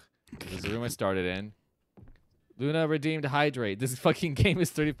This is the room I started in. Luna redeemed hydrate. This fucking game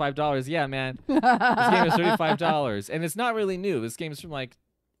is $35. Yeah, man. This game is $35, and it's not really new. This game is from like.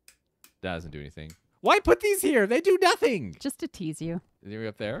 That doesn't do anything. Why put these here? They do nothing. Just to tease you. Are you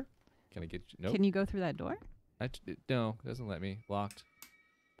up there? Can I get you? Nope. Can you go through that door? No, it doesn't let me. Locked.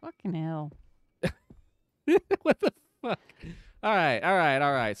 Fucking hell. What the fuck? All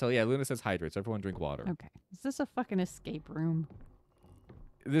right. So yeah, Luna says hydrate. So everyone drink water. Okay. Is this a fucking escape room?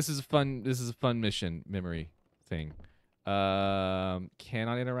 This is fun. This is a fun mission memory thing.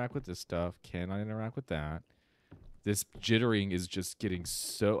 Cannot interact with this stuff. Cannot interact with that. This jittering is just getting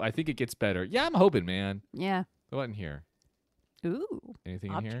so. I think it gets better. Yeah, I'm hoping, man. Yeah. What in here? Ooh.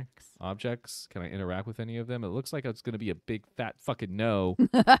 Anything in here? Objects. Objects? Can I interact with any of them? It looks like it's going to be a big fat fucking no.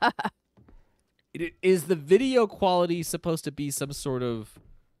 Is the video quality supposed to be some sort of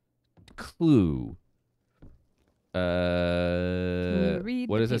clue? read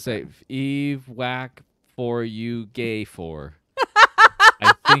What the does it say? paper. Eve whack for you gay for.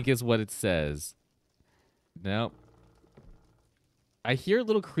 I think is what it says. Nope. I hear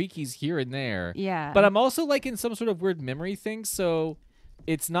little creakies here and there. Yeah. But I'm also like in some sort of weird memory thing, so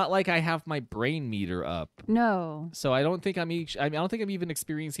it's not like I have my brain meter up. No. So I don't think I don't think I'm even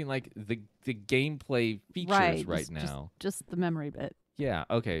experiencing like the gameplay features right now. Just the memory bit. Yeah.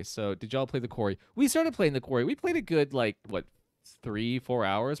 Okay. So did y'all play the quarry? We started playing the quarry. We played a good like what 3-4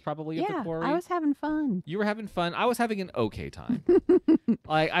 hours probably of the Yeah. quarry. I was having fun. You were having fun. I was having an okay time.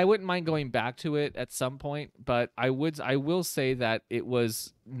 Like I wouldn't mind going back to it at some point, but I will say that it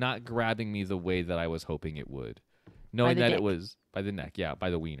was not grabbing me the way that I was hoping it would. Knowing the that it dick. was by the neck, yeah, by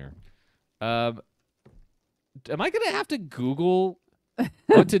the wiener. Am I gonna have to Google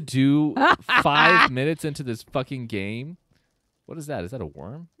what to do 5 minutes into this fucking game? What is that? Is that a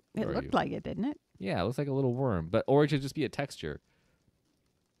worm? It Where are looked you? like it, didn't it? Yeah, it looks like a little worm, or it should just be a texture.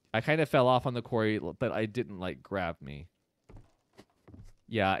 I kind of fell off on the quarry, but I didn't like grab me.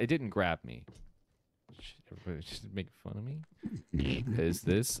 Yeah, it didn't grab me. Everybody's just making fun of me. Is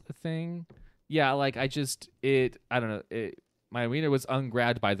this a thing? Yeah, like I don't know. My wiener was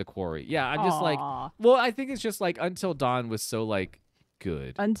ungrabbed by the quarry. Yeah, I'm just like, Aw. well, I think it's just like Until Dawn was so like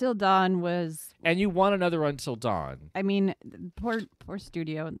good, Until Dawn was. and you want another Until Dawn. I mean, poor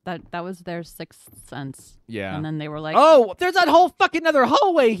studio. That was their sixth sense. Yeah. And then they were like, Oh, there's that whole fucking other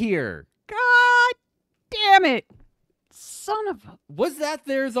hallway here. God damn it, son of a Was that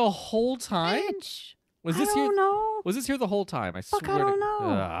there the whole time? bitch. Was I this don't here? know. Was this here the whole time? I Fuck, I swear. don't know.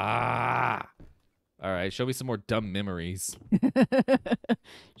 Ah. All right, show me some more dumb memories.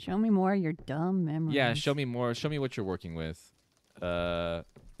 Show me more of your dumb memories. Yeah, show me more. Show me what you're working with.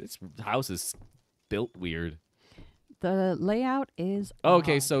 This house is built weird. The layout is.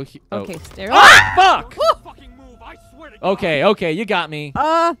 Okay, odd. so Okay, stare. Ah, fuck. Fucking move, I swear to God. Okay, you got me.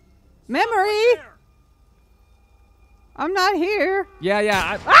 Memory. I'm not here.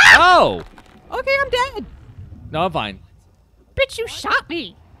 Yeah. Oh, Okay, I'm dead. no, I'm fine. Bitch, you shot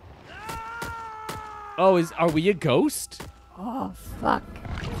me. Oh, are we a ghost? Oh fuck.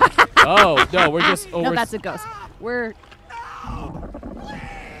 Oh no, we're just. Oh, No, we're that's a ghost. We're.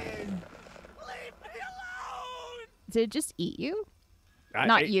 Did it just eat you?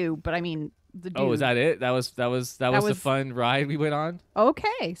 Not you, but I mean the dude. Oh, is that it? That was the was- fun ride we went on.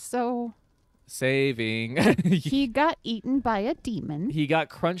 Okay, so Saving. he got eaten by a demon. He got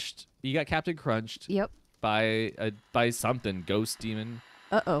crunched. He got Captain Crunched Yep. by something ghost demon.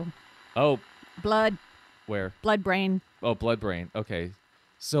 Uh-oh. Oh, Blood. where? Blood brain. Oh, blood brain. Okay.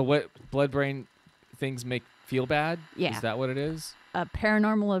 So what blood brain things make feel bad? Yeah. Is that what it is? A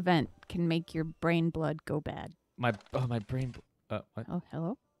paranormal event can make your brain blood go bad. My brain. What? Oh,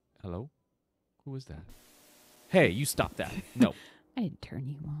 hello? Hello? Who was that? Hey, you stop that. No. I didn't turn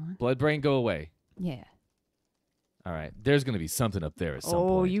you on. Blood brain, go away. Yeah. All right. There's gonna be something up there at some Oh,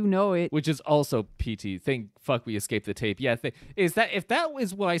 point. you know it. Which is also PT. Thank fuck we escaped the tape. Yeah. If that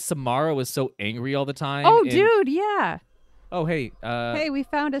was why Samara was so angry all the time. Oh, in- dude, yeah. Oh, hey. Hey, we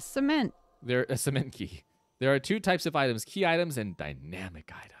found a cement. There a cement key. There are two types of items: key items and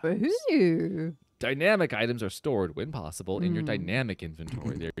dynamic items. Ooh. Dynamic items are stored, when possible, in your dynamic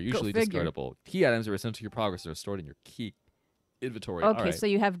inventory. They're usually figure. discardable. Key items are essential to your progress and are stored in your key inventory. Okay, All right. so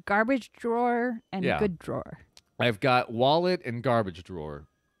you have garbage drawer and Yeah. good drawer I've got wallet and garbage drawer.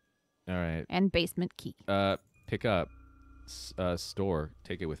 All right. and basement key. Pick up. Store.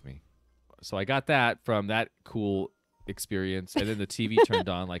 Take it with me. So I got that from that cool experience, and then the TV turned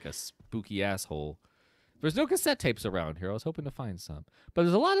on like a spooky asshole. There's no cassette tapes around here. I was hoping to find some, but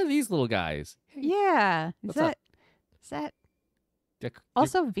there's a lot of these little guys. Yeah. Is What's up? that You're-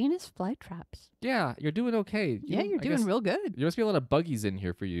 also Venus flytraps? yeah, you're doing okay. Yeah, you're I doing guess real good. There must be a lot of buggies in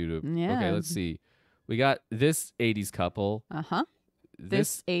here for you to. Yeah. Okay, let's see. We got this 80s couple. Uh-huh.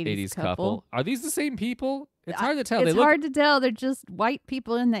 This 80s couple. Are these the same people? It's hard to tell. It's They look. hard to tell. They're just white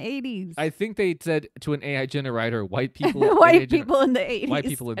people in the 80s. I think they said to an AI generator, white people. AI white people in the 80s. White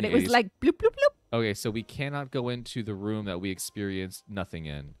people in and the it was 80s. like bloop, bloop, bloop. Okay, so we cannot go into the room that we experienced nothing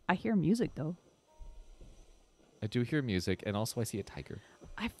in. I hear music, though. I do hear music, and also I see a tiger.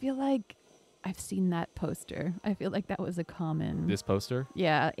 I feel like I've seen that poster. I feel like that was a common, This poster?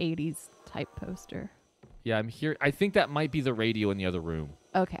 80s type poster. Yeah, I'm here. I think that might be the radio in the other room.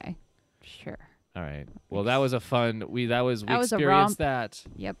 Okay, sure. All right. Well, that was a fun. We That was a experienced romp. that.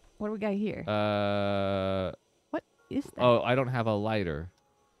 Yep. What do we got here? What is that? Oh, I don't have a lighter.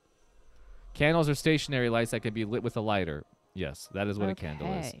 Candles are stationary lights that can be lit with a lighter. Yes, that is what a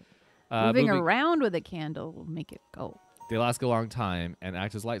candle is. Okay. Moving moving- around with a candle will make it go. They last a long time and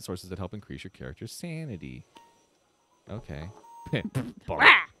act as light sources that help increase your character's sanity. Okay. Bark.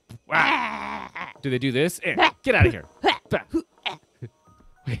 Wah. Do they do this? Get out of here.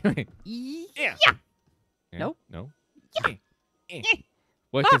 Wait. Yeah. Nope. No.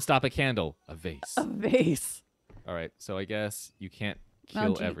 What can stop a candle? A vase. A vase. All right. So I guess you can't Oh,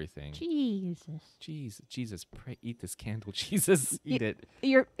 kill gee- everything. Jesus. Jesus, pray, eat this candle. Jesus, eat it.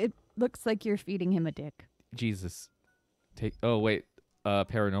 It looks like you're feeding him a dick. Jesus, take. Oh wait,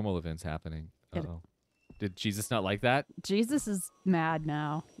 paranormal events happening. Get it. Oh, did Jesus not like that? Jesus is mad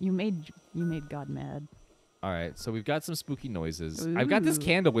now. You made God mad. All right, so we've got some spooky noises. I've got this Ooh.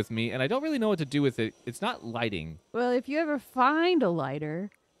 candle with me, and I don't really know what to do with it. It's not lighting. Well, if you ever find a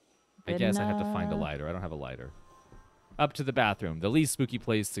lighter, I then, guess I have to find a lighter. I don't have a lighter. Up to the bathroom, the least spooky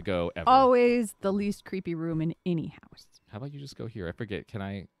place to go ever. Always the least creepy room in any house. How about you just go here? I forget. Can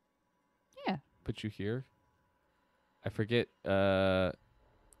I? Yeah. Put you here. I forget. Drop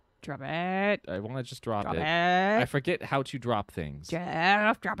it. I want to just drop Drop it. it. I forget how to drop things.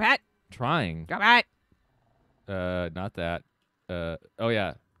 Jeff, drop it. Trying. Drop it. Not that. Oh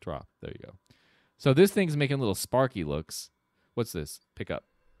yeah, drop. There you go. So this thing's making little sparky looks. What's this? Pick up.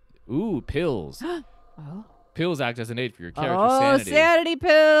 Ooh, pills. Oh. Pills act as an aid for your character's sanity. Sanity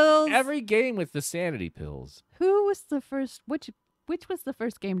pills. Every game with the sanity pills. Who was the first? Which was the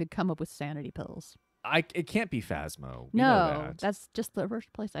first game to come up with sanity pills? It can't be Phasmo. We know that. That's just the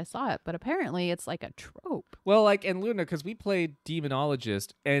first place I saw it. But apparently, it's like a trope. Well, like, and Luna, because we played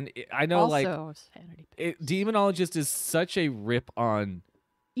Demonologist, and I know, Also, sanity pills. Demonologist is such a rip on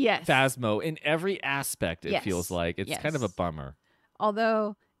Yes. Phasmo in every aspect. It Yes. feels like it's kind of a Yes. bummer.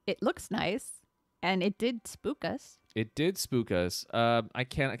 Although it looks nice, and it did spook us. It did spook us. I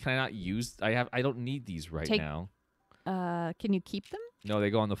can I not use? I don't need these right now. Can you keep them? No, they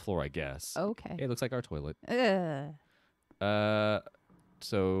go on the floor, I guess. Okay. It looks like our toilet. Ugh.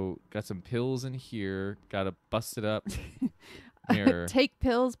 So got some pills in here. Got a busted up mirror. Take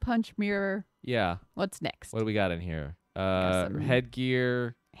pills, punch mirror. Yeah. What's next? What do we got in here? some-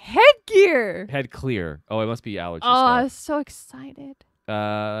 Headgear. Headgear. Head clear. Oh, it must be allergy Oh, I stuff. was so excited.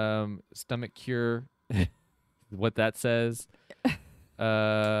 Stomach cure. What that says.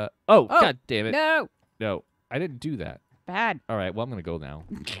 God damn it. No. I didn't do that. Bad. All right, well, I'm going to go now.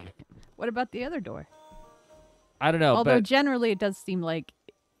 What about the other door? I don't know, Although but generally it does seem like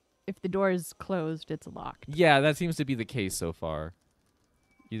if the door is closed, it's locked. yeah, that seems to be the case so far.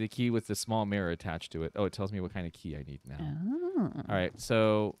 The key with the small mirror attached to it. Oh, it tells me what kind of key I need now. Oh. All right,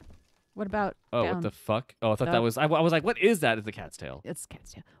 so What about oh, down? what the fuck? Oh, I thought Up. that was I was like, what is that? It's a cat's tail. It's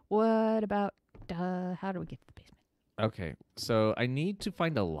cat's tail. What about how do we get to the basement? Okay, so I need to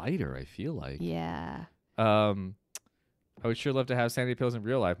find a lighter, I feel like. Yeah. I would sure love to have sanity pills in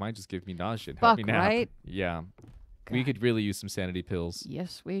real life. Mine just give me nausea and help me Fuck, nap. right? Yeah. We God. could really use some sanity pills.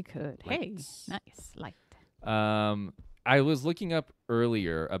 Yes, we could. Lights. Hey, nice light. I was looking up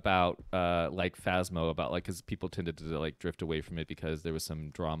earlier about like Phasmo, about like because people tended to like drift away from it because there was some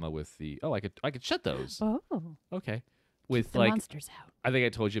drama with the I could shut those. Oh, Okay. With the like monsters out. I think I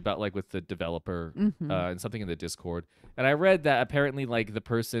told you about like with the developer Mhm. and something in the Discord. And I read that apparently like the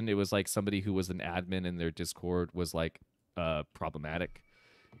person, it was like somebody who was an admin in their Discord was like problematic.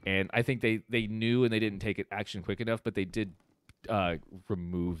 And I think they knew and they didn't take action quick enough, but they did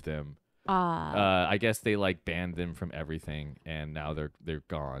remove them. I guess they like banned them from everything and now they're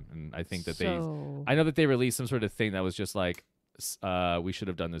gone. And I think that I know that they released some sort of thing that was just like we should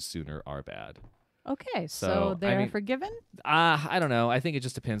have done this sooner, our bad. Okay, So, so I they're mean- forgiven? I don't know. I think it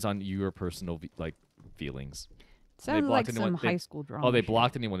just depends on your personal like feelings. Sounds like blocked anyone- some high school drama. Oh, they shit.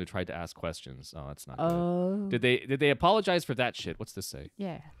 blocked anyone who tried to ask questions. Oh, that's not good. Oh. Did they apologize for that shit? What's this say?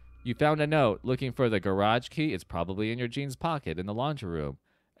 Yeah. You found a note looking for the garage key. It's probably in your jeans pocket in the laundry room.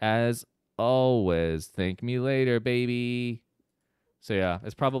 As always, thank me later, baby. So yeah,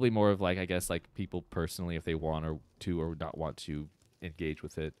 it's probably more of like I guess like people personally if they want to or not want to engage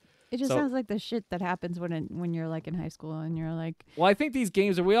with it. It just So- sounds like the shit that happens when you're like in high school and you're like, Well, I think these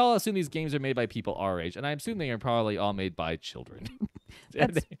games we all assume these games are made by people our age, and I assume they are probably all made by children.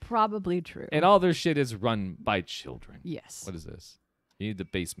 And that's probably true. and all their shit is run by children. Yes. What is this? You need the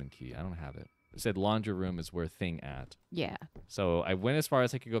basement key. I don't have it. It said laundry room is where thing at. Yeah. So I went as far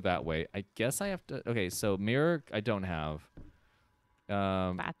as I could go that way. I guess I have to. Okay, so mirror I don't have.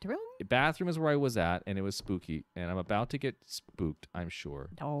 Bathroom? Bathroom is where I was at, and it was spooky, and I'm about to get spooked. I'm sure.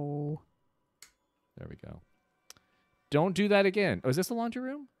 No. There we go. Don't do that again. Oh, is this the laundry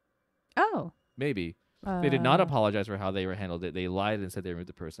room? Oh. Maybe. They did not Uh, apologize for how they were handled it. They lied and said they removed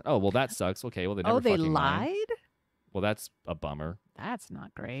the person. Oh, well, that sucks. Okay, well, they never Oh, they fucking lie. lied? Well, that's a bummer. That's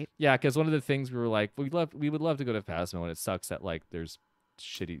not great. Yeah, because one of the things we were like, we would love to go to Phasmo, and it sucks that like there's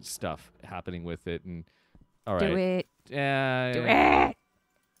shitty stuff happening with it. And all right, Do it. yeah, Do it.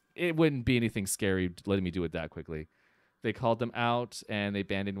 it wouldn't be anything scary letting me do it that quickly. They called them out and they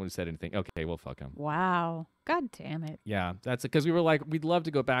banned anyone who said anything. Okay, well, fuck them. Wow. God damn it. Yeah, that's it. Because we were like, we'd love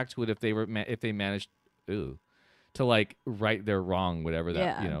to go back to it if they were if they managed to like right their wrong, whatever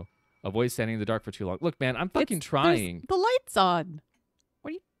that Yeah. avoid standing in the dark for too long. Look, man, I'm fucking There's trying. the lights on.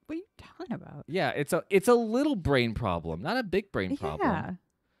 What are you talking about? Yeah, it's a little brain problem, not a big brain problem. Yeah.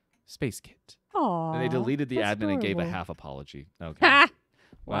 Space Kit. Oh. And they deleted the admin and gave a half apology. Okay. Ha!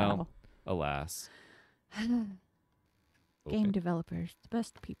 Well, Wow. alas. Game Okay. developers, the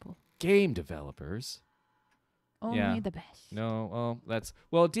best people. Game developers. Only Yeah. the best. No,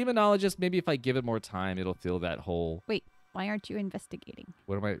 Demonologist. Maybe if I give it more time, it'll fill that hole. Wait, why aren't you investigating?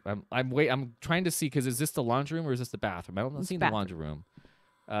 What am I? I'm trying to see because is this the laundry room or is this the bathroom? I don't It's see the bathroom. laundry room.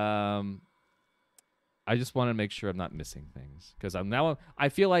 I just want to make sure I'm not missing things because I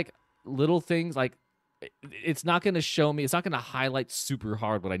feel like little things like it's not going to show me. It's not going to highlight super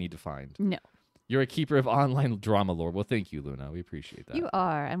hard what I need to find. No, You're a keeper of online drama lore. Well, thank you, Luna. We appreciate that. you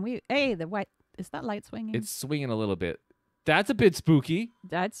are, and the Is that light swinging? It's swinging a little bit. That's a bit spooky.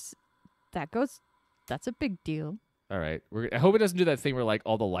 That's a big deal. All right. I hope it doesn't do that thing where like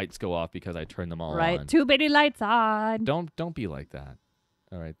all the lights go off because I turned them all Right. on. Too many lights on. Don't be like that.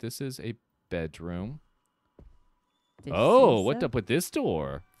 All right. This is a bedroom. This Oh, is what's a up with this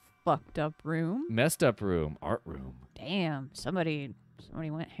door? fucked up room. Messed up room. Art room. Damn. Somebody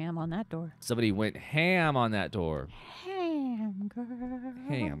went ham on that door. Somebody went ham on that door. Ham girl.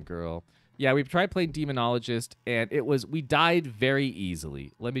 Ham, girl. Yeah, we tried playing Demonologist, and we died very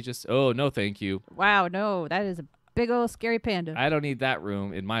easily. Let me just, oh, no, thank you. Wow, no, that is a big old scary panda. I don't need that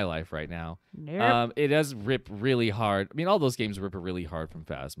room in my life right now. Nope. It does rip really hard. I mean, all those games rip really hard from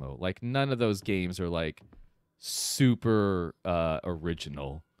Phasmo. Like, none of those games are, like, super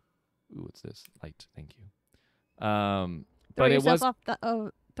original. Ooh, what's this? Light, thank you. Throw But it yourself was...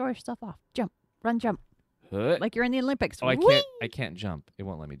 off throw yourself off. Jump. Run, jump. Like you're in the Olympics. Oh, Whee! I can't jump. It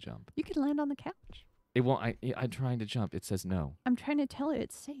won't let me jump. You can land on the couch. It won't. I'm trying to jump. It says no. I'm trying to tell it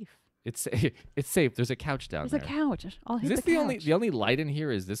it's safe. It's safe. There's a couch down There's there. a couch. I'll Is hit this the the couch. only light in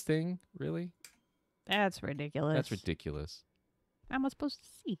here? Is this thing really? That's ridiculous. That's ridiculous. How am I supposed to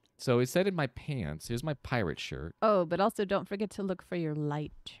see? So it said in my pants. Here's my pirate shirt. Oh, but also don't forget to look for your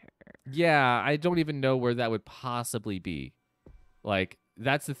lighter. Yeah, I don't even know where that would possibly be. Like,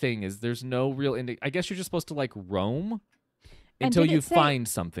 that's the thing, is there's no real I guess you're just supposed to like roam And until did you it say- find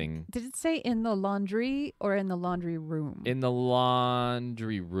something. Did it say in the laundry or in the laundry room? In the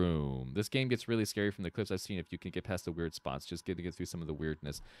laundry room. This game gets really scary from the clips I've seen. If you can get past the weird spots, just getting it through some of the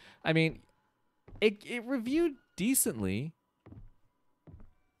weirdness. I mean, it reviewed decently.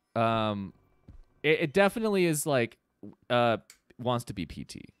 It definitely is like wants to be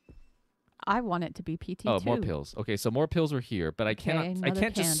PT. I want it to be PT Oh, too. more pills. Okay, so more pills are here, but I Okay, can't another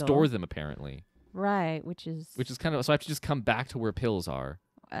just candle. store them apparently. Right, which is Kind of, so I have to just come back to where pills are.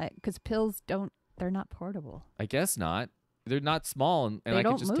 because pills they're not portable. I guess not. They're not small, and They I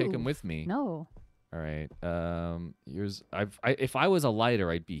can don't just take them move. with me. No. All right. If I was a lighter,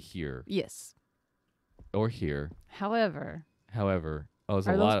 I'd be here Yes. or here. However, Oh, there's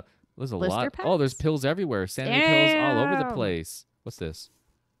Are a those lot. There's a blister lot. Oh, there's packs? pills everywhere. Sanity pills all over the Damn. place. What's this?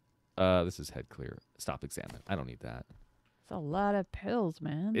 This is head clear. Stop examine. I don't need that. it's a lot of pills,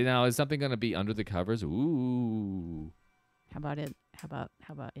 man. Now, is something gonna be under the covers? Ooh. How about it? How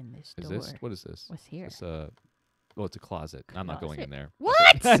about in this Is door? this? What is this? What's here? It's oh, it's a closet. I'm not going in Closet. there.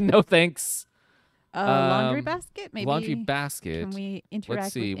 What? No thanks. Laundry basket? Maybe. Laundry basket. Can we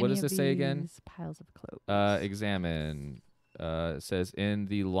interact see, with what any does of this say again? these piles of clothes? Examine. It says in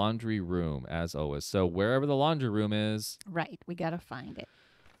the laundry room, as always. So wherever the laundry room is. Right. We gotta find it.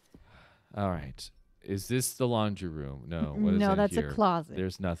 All right. Is this the laundry room? No. What is No, in that's here? a closet.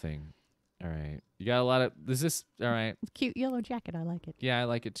 There's nothing. All right. You got a lot of. Is this all right? Cute yellow jacket. I like it. Yeah, I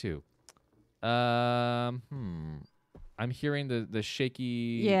like it too. I'm hearing the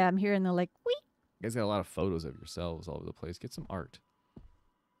shaky. Yeah, I'm hearing the like. Wee. You guys got a lot of photos of yourselves all over the place. Get some art.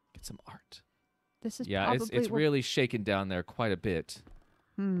 Get some art. This is Yeah, probably it's what- really shaken down there quite a bit.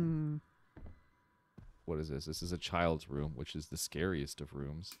 Hmm. What is this? This is a child's room, which is the scariest of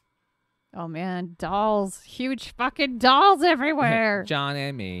rooms. Oh man, dolls! Huge fucking dolls everywhere. John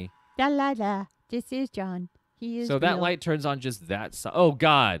and me. La la la. This is John. He is. So that real. light turns on just that side. Oh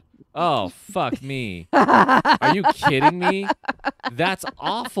God. Oh fuck me. Are you kidding me? That's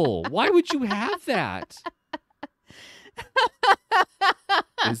awful. Why would you have that?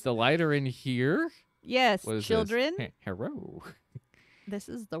 Is the lighter in here? Yes, What is children. this? Hello. This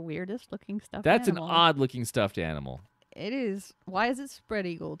is the weirdest looking stuff. That's animal. an odd looking stuffed animal. It is. Why is it spread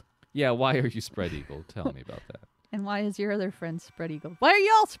eagled? Yeah, why are you spread eagle? Tell me about that. And why is your other friend spread eagled? Why are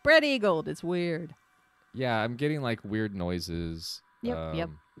y'all spread eagled? It's weird. Yeah, I'm getting like weird noises. Yep.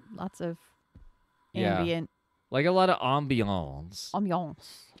 Lots of yeah. ambient Like a lot of ambiance,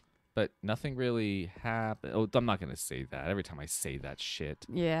 ambiance. but nothing really happened. Oh, I'm not going to say that. Every time I say that shit.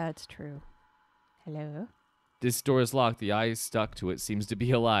 Yeah, it's true. Hello. This door is locked. The eye stuck to it seems to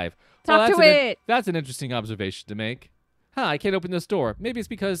be alive. Talk that's to it. That's an interesting observation to make. Huh, I can't open this door. Maybe it's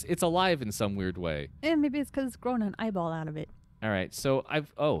because it's alive in some weird way. And maybe it's because it's grown an eyeball out of it. All right, so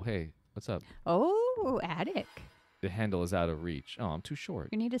oh, hey, what's up? Oh, attic. The handle is out of reach. Oh, I'm too short.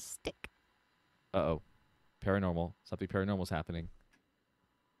 You need a stick. Uh-oh. Paranormal. Something paranormal's happening.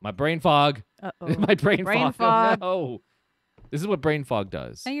 My brain fog. Uh-oh. My brain fog. fog. Oh, no. This is what brain fog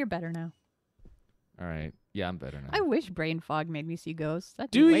does. Now you're better now. All right. Yeah, I'm better now. I wish brain fog made me see ghosts.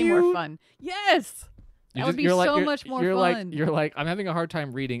 That'd Do be way more you? fun. Yes. That would be so much more fun. You're like, I'm having a hard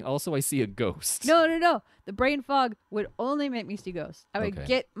time reading. Also, I see a ghost. No. The brain fog would only make me see ghosts. I would Okay.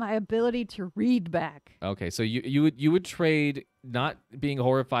 get my ability to read back. Okay, so you would trade not being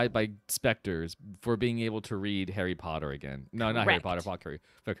horrified by specters for being able to read Harry Potter again. No, not Harry Correct. Potter.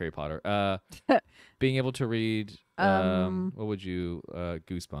 Fuck Harry Potter. Being able to read. What would you?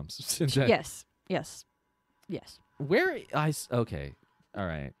 Goosebumps. Yes. Where okay, all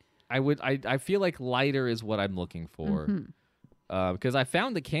right. I feel like lighter is what I'm looking for. Because I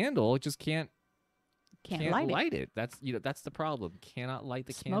found the candle, just can't light it. That's that's the problem. Cannot light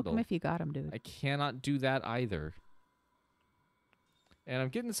the Smoke candle. them if you got them, dude. I cannot do that either. And I'm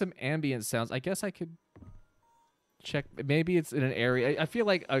getting some ambient sounds. I guess I could check. Maybe it's in an area. I feel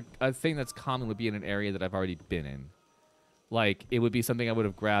like a thing that's common would be in an area that I've already been in. Like, it would be something I would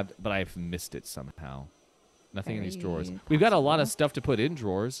have grabbed, but I've missed it somehow. Nothing in these drawers. Very We've got a lot of possible. stuff to put in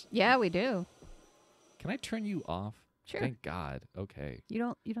drawers. Yeah, we do. Can I turn you off? Sure. Thank God. Okay.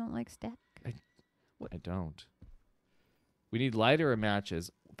 You don't like static? I don't. We need lighter or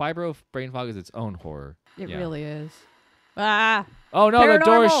matches. Fibro brain fog is its own horror. It Yeah. really is. Ah! Oh no, the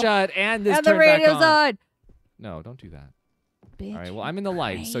door's Paranormal. shut and this And the turned back radio's on. on. No, don't do that. Bitch, All right. Well, I'm in the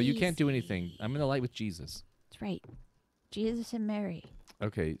light, so you can't do crazy. anything. I'm in the light with Jesus. That's right. Jesus and Mary,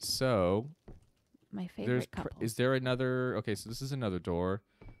 Okay, so my there's favorite couple. is there another? Okay, so this is another door.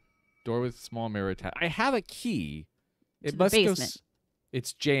 Door with small mirror attached. I have a key. To It the must go. basement.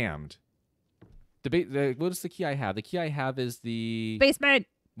 It's jammed. What is the key I have? The key I have is the. Basement.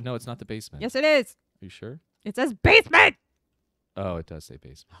 No, it's not the basement. Yes, it is. Are you sure? It says basement. Oh, it does say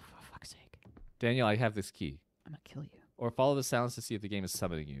basement. Oh, for fuck's sake! Daniel, I have this key. I'm gonna kill you. Or follow the sounds to see if the game is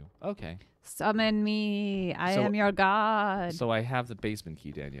summoning you. Okay. Summon me. I So- am your god. So I have the basement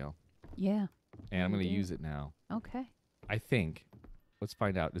key, Danielle, Yeah. and I'm You going to do. use it now. Okay. I think. Let's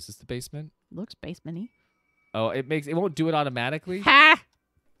find out. Is this the basement? Looks basementy. Oh, it won't do it automatically? Ha!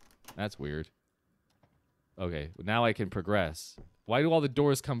 That's weird. Okay, now I can progress. Why do all the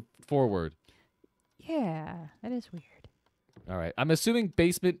doors come forward? Yeah, that is weird. All right. I'm assuming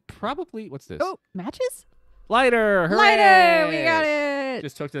basement probably. What's this? Oh, matches? Lighter! Hooray! Lighter! We got it!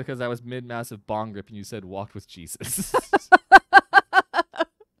 Just took it because I was mid-massive bong grip and you said walked with Jesus.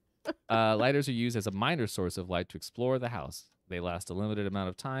 Lighters are used as a minor source of light to explore the house. They last a limited amount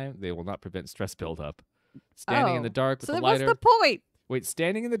of time. They will not prevent stress buildup. Standing in the dark with so the then lighter. what's the point? Wait,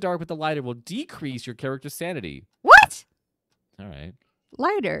 standing in the dark with the lighter will decrease your character's sanity. What? All right.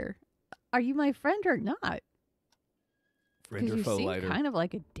 Lighter. Are you my friend or not? Friend Because or you foe seem lighter. kind of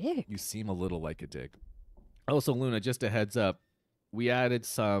like a dick. You seem a little like a dick. Also, Luna, just a heads up. We added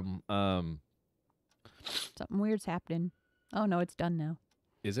some Something weird's happening. Oh no, it's done now.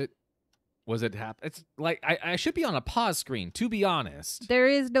 is it? Was it It's like I should be on a pause screen, to be honest. There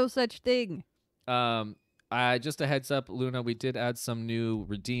is no such thing. Just a heads up, Luna, we did add some new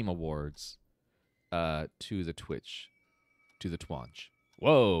redeem awards to the Twitch. To the Twitch.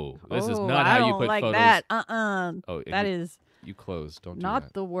 Whoa. This is not I how don't you put like photos. that. Oh, That is you closed. Don't do not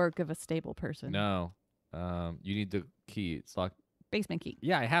that. the work of a stable person. No. You need the key. It's locked. Basement key.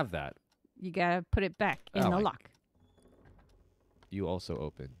 Yeah, I have that. You gotta put it back in Oh, the I- lock. You also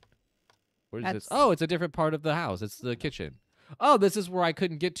open. What is this? That's- Oh, it's a different part of the house. It's the kitchen. Oh, this is where I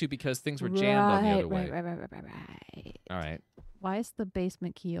couldn't get to because things were jammed on the other way. Right. All right. Why is the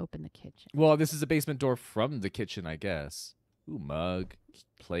basement key open the kitchen? Well, this is a basement door from the kitchen, I guess. Ooh, mug,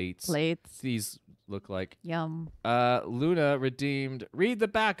 plates. Plates. These look like. Yum. Luna redeemed. Read the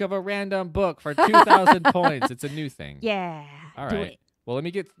back of a random book for 2,000 points. It's a new thing. Yeah. All do right. it. Well, let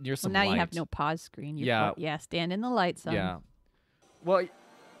me get near Well, some now light. you have no pause screen. Yeah. Yeah, stand in the light, son. Yeah. Well.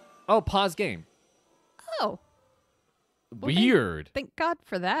 Oh, pause game. Oh, Well, Weird. thank God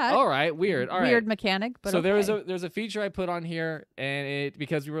for that. All right. Weird. All right. Weird mechanic, but so okay. there's a feature I put on here, and it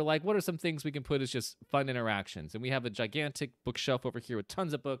because we were like, what are some things we can put as just fun interactions? And we have a gigantic bookshelf over here with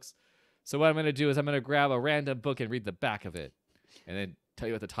tons of books. So what I'm gonna do is I'm gonna grab a random book and read the back of it, and then tell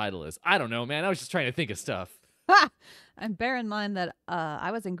you what the title is. I don't know, man. I was just trying to think of stuff. And bear in mind that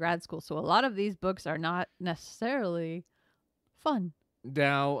I was in grad school, so a lot of these books are not necessarily fun.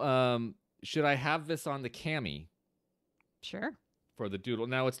 Now, should I have this on the cami Sure. for the doodle?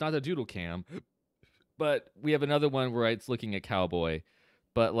 Now it's not a doodle cam, but we have another one where it's looking at cowboy.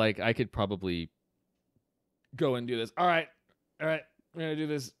 But like I could probably go and do this. All right. We're gonna do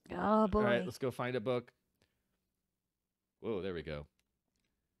this. Oh boy. All right, let's go find a book. Whoa, there we go.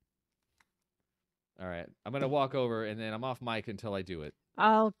 All right, I'm going to walk over, and then I'm off mic until I do it.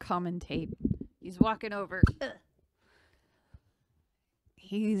 I'll commentate. He's walking over. Ugh.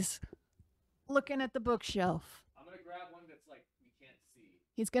 He's looking at the bookshelf. I'm going to grab one that's like you can't see.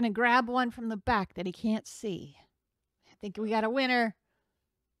 He's going to grab one from the back that he can't see. I think we got a winner.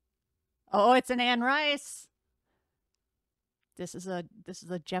 Oh, it's an Anne Rice. This is a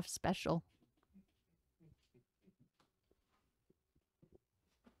Jeff special.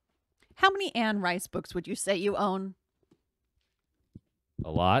 How many Anne Rice books would you say you own?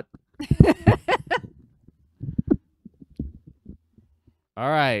 A lot. All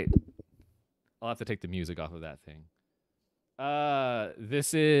right. I'll have to take the music off of that thing.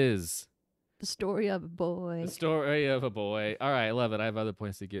 This is The Story of a Boy. The Story of a Boy. All right, I love it. I have other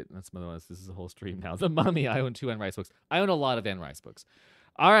points to get. That's some other ones. This is a whole stream now. The Mummy. I own 2 Anne Rice books. I own a lot of Anne Rice books.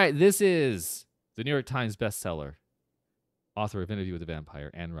 All right, this is the New York Times bestseller. Author of Interview with the Vampire,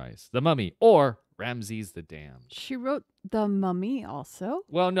 Anne Rice. The Mummy, or Ramses the Damned. She wrote The Mummy also.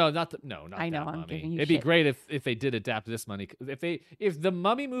 Well, no, not I know, that I'm Mummy. giving you It'd be shit. great if they did adapt this money. If the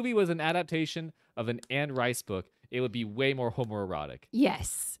Mummy movie was an adaptation of an Anne Rice book, it would be way more homoerotic.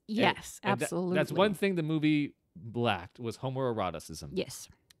 Yes. Yes, And absolutely. that's one thing the movie lacked was homoeroticism. Yes.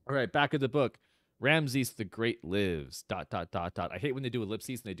 All right, back of the book. Ramses the Great lives. ... I hate when they do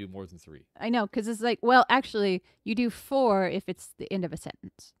ellipses and they do more than 3. I know, because it's like, well, actually, you do 4 if it's the end of a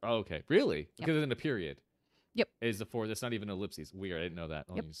sentence. Oh, okay, really? Yep. Because it's in a period. Yep. Is the 4? That's not even ellipses. Weird. I didn't know that.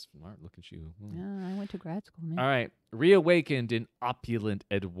 Oh, Yep. you're smart. Look at you. I went to grad school, man. All right. Reawakened in opulent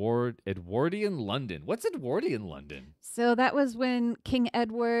Edwardian London. What's Edwardian London? So that was when King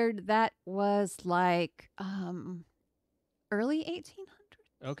Edward, that was like early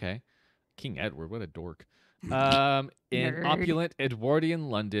 1800s. Okay. King Edward, what a dork. In Nerd. opulent Edwardian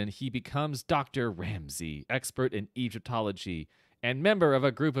London, he becomes Dr. Ramsay, expert in Egyptology and member of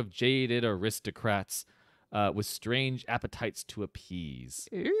a group of jaded aristocrats with strange appetites to appease.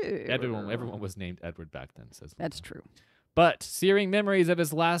 Everyone was named Edward back then, says That's Lotta. true. But searing memories of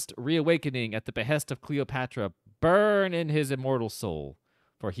his last reawakening at the behest of Cleopatra burn in his immortal soul,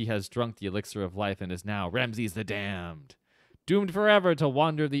 for he has drunk the elixir of life and is now Ramses the Damned, doomed forever to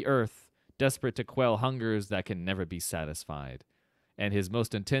wander the earth, desperate to quell hungers that can never be satisfied. And his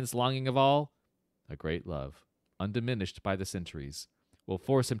most intense longing of all, a great love, undiminished by the centuries, will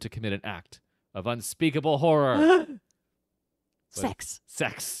force him to commit an act of unspeakable horror. Sex.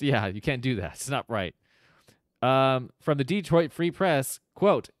 Sex. Yeah, you can't do that. It's not right. From the Detroit Free Press,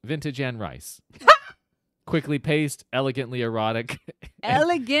 quote, vintage Anne Rice. Quickly paced, elegantly erotic,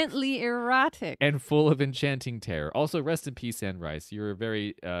 Elegantly erotic. and full of enchanting terror. Also, rest in peace, Anne Rice. You were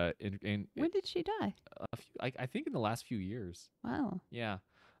very, When did she die? I think in the last few years. Wow. Yeah.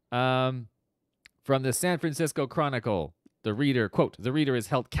 From the San Francisco Chronicle, the reader, quote, the reader is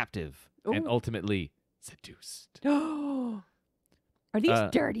held captive and Ooh. ultimately seduced. Are these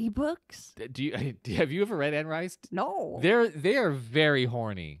dirty books? Have you ever read Anne Rice? No. They are very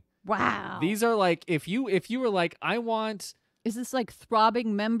horny. Wow. These are like if you were like, I want. Is this like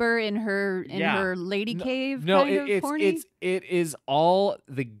throbbing member in her her lady cave? No, kind of horny? it is all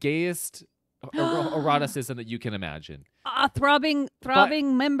the gayest eroticism that you can imagine. Throbbing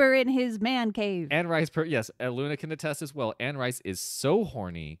member in his man cave. Anne Rice, yes, Luna can attest as well. Anne Rice is so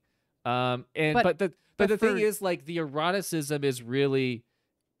horny, but the thing is, like, the eroticism is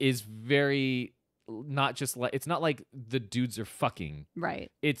very not just like, it's not like the dudes are fucking.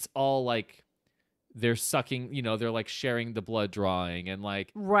 Right. It's all like they're sucking, they're like sharing the blood drawing and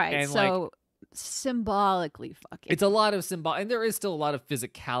like Right. and so like symbolically fucking. it's a lot of and there is still a lot of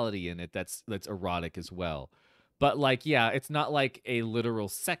physicality in it that's erotic as well. But like, yeah, it's not like a literal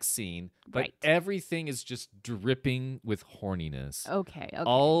sex scene, but Right. everything is just dripping with horniness Okay.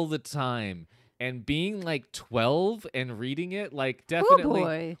 all the time. And being like 12 and reading it, like, definitely. Oh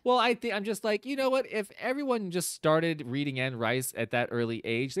boy. Well, I'm just like, you know what? If everyone just started reading Anne Rice at that early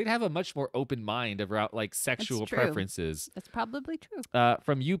age, they'd have a much more open mind about like sexual true. preferences. That's probably true.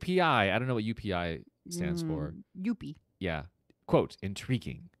 From UPI, I don't know what UPI stands for. Youpie. Yeah. Quote,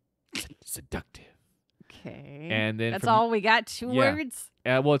 intriguing, seductive. Okay. And then that's from- all we got. 2 Yeah. words.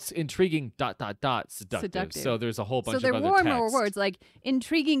 Well, it's intriguing, ... seductive. Seductive. So there's a whole bunch So they're of other warmer text. words, like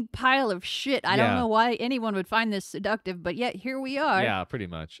intriguing pile of shit. I Yeah. don't know why anyone would find this seductive, but yet here we are. Yeah, pretty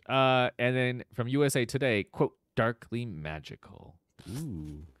much. And then from USA Today, quote, darkly magical.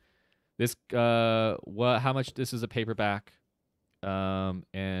 Ooh. This how much this is a paperback.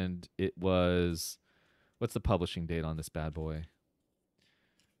 And it was, what's the publishing date on this bad boy?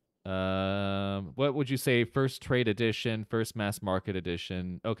 What would you say? First trade edition, first mass market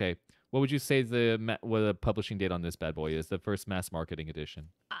edition. Okay. What would you say what the publishing date on this bad boy is? The first mass marketing edition.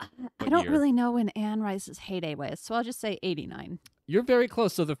 I What don't year? really know when Anne Rice's heyday was, so I'll just say 89. You're very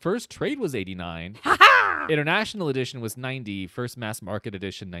close. So the first trade was 89. Ha ha! International edition was 90. First mass market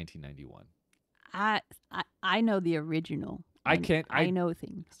edition, 1991. I know the original. I can't. I know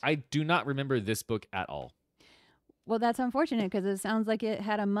things. I do not remember this book at all. Well, that's unfortunate because it sounds like it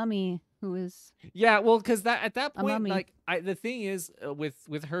had a mummy who was. Yeah, well, because that at that A point, mummy. like, the thing is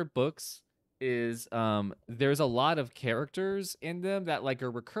with her books is there's a lot of characters in them that like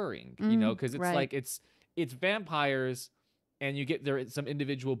are recurring, you know, because it's right. like it's vampires. And you get there some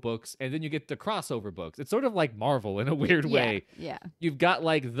individual books, and then you get the crossover books. It's sort of like Marvel in a weird way. Yeah. You've got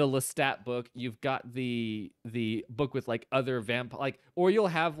like the Lestat book. You've got the book with like other or you'll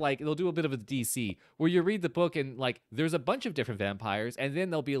have like they'll do a bit of a DC where you read the book and like there's a bunch of different vampires, and then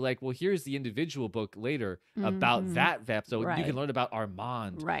they'll be like, well, here's the individual book later about that vamp. So you Right. can learn about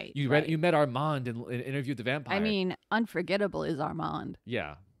Armand. Right. You right. met Armand and interviewed the vampire. I mean, Unforgettable is Armand.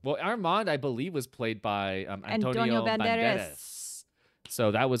 Yeah. Well, Armand, I believe, was played by Antonio Banderas.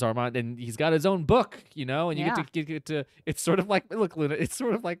 So that was Armand, and he's got his own book, you know, and you get to. It's sort of like look, Luna. It's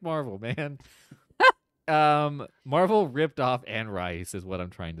sort of like Marvel, man. Marvel ripped off Anne Rice, is what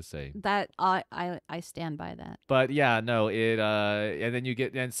I'm trying to say. That I stand by that. But yeah, no, it and then you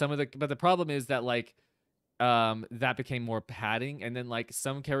get but the problem is that like that became more padding, and then like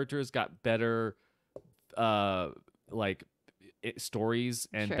some characters got better like stories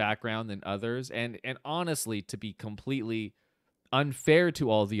and Sure. background than others, and honestly, to be completely unfair to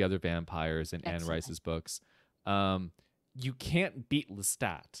all the other vampires in Anne Excellent. Rice's books, you can't beat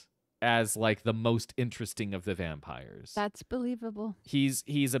Lestat as like the most interesting of the vampires. That's believable. He's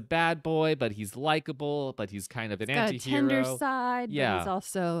a bad boy, but he's likable, but he's kind of an He's got a anti-hero. tender side, Yeah. but he's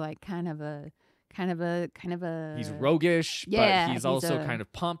also like kind of a. He's roguish, yeah, but he's also a- kind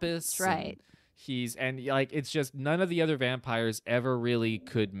of pompous. That's right. And like it's just none of the other vampires ever really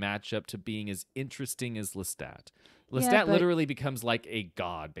could match up to being as interesting as Lestat. Lestat but- literally becomes like a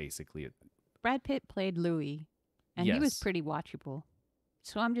god, basically. Brad Pitt played Louis, and he was Yes. pretty watchable.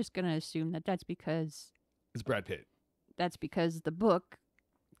 So I'm just gonna assume that that's because It's Brad Pitt. the book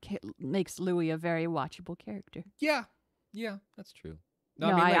makes Louis a very watchable character. Yeah, that's true. No,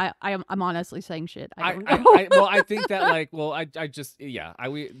 I mean, like, I'm honestly saying shit. I I, don't I, know. well, I think that like, well, I just, yeah.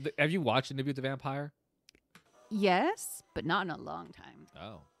 Have you watched Interview with the Vampire? Yes, but not in a long time.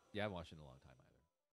 Oh, yeah, I've watched it in a long time.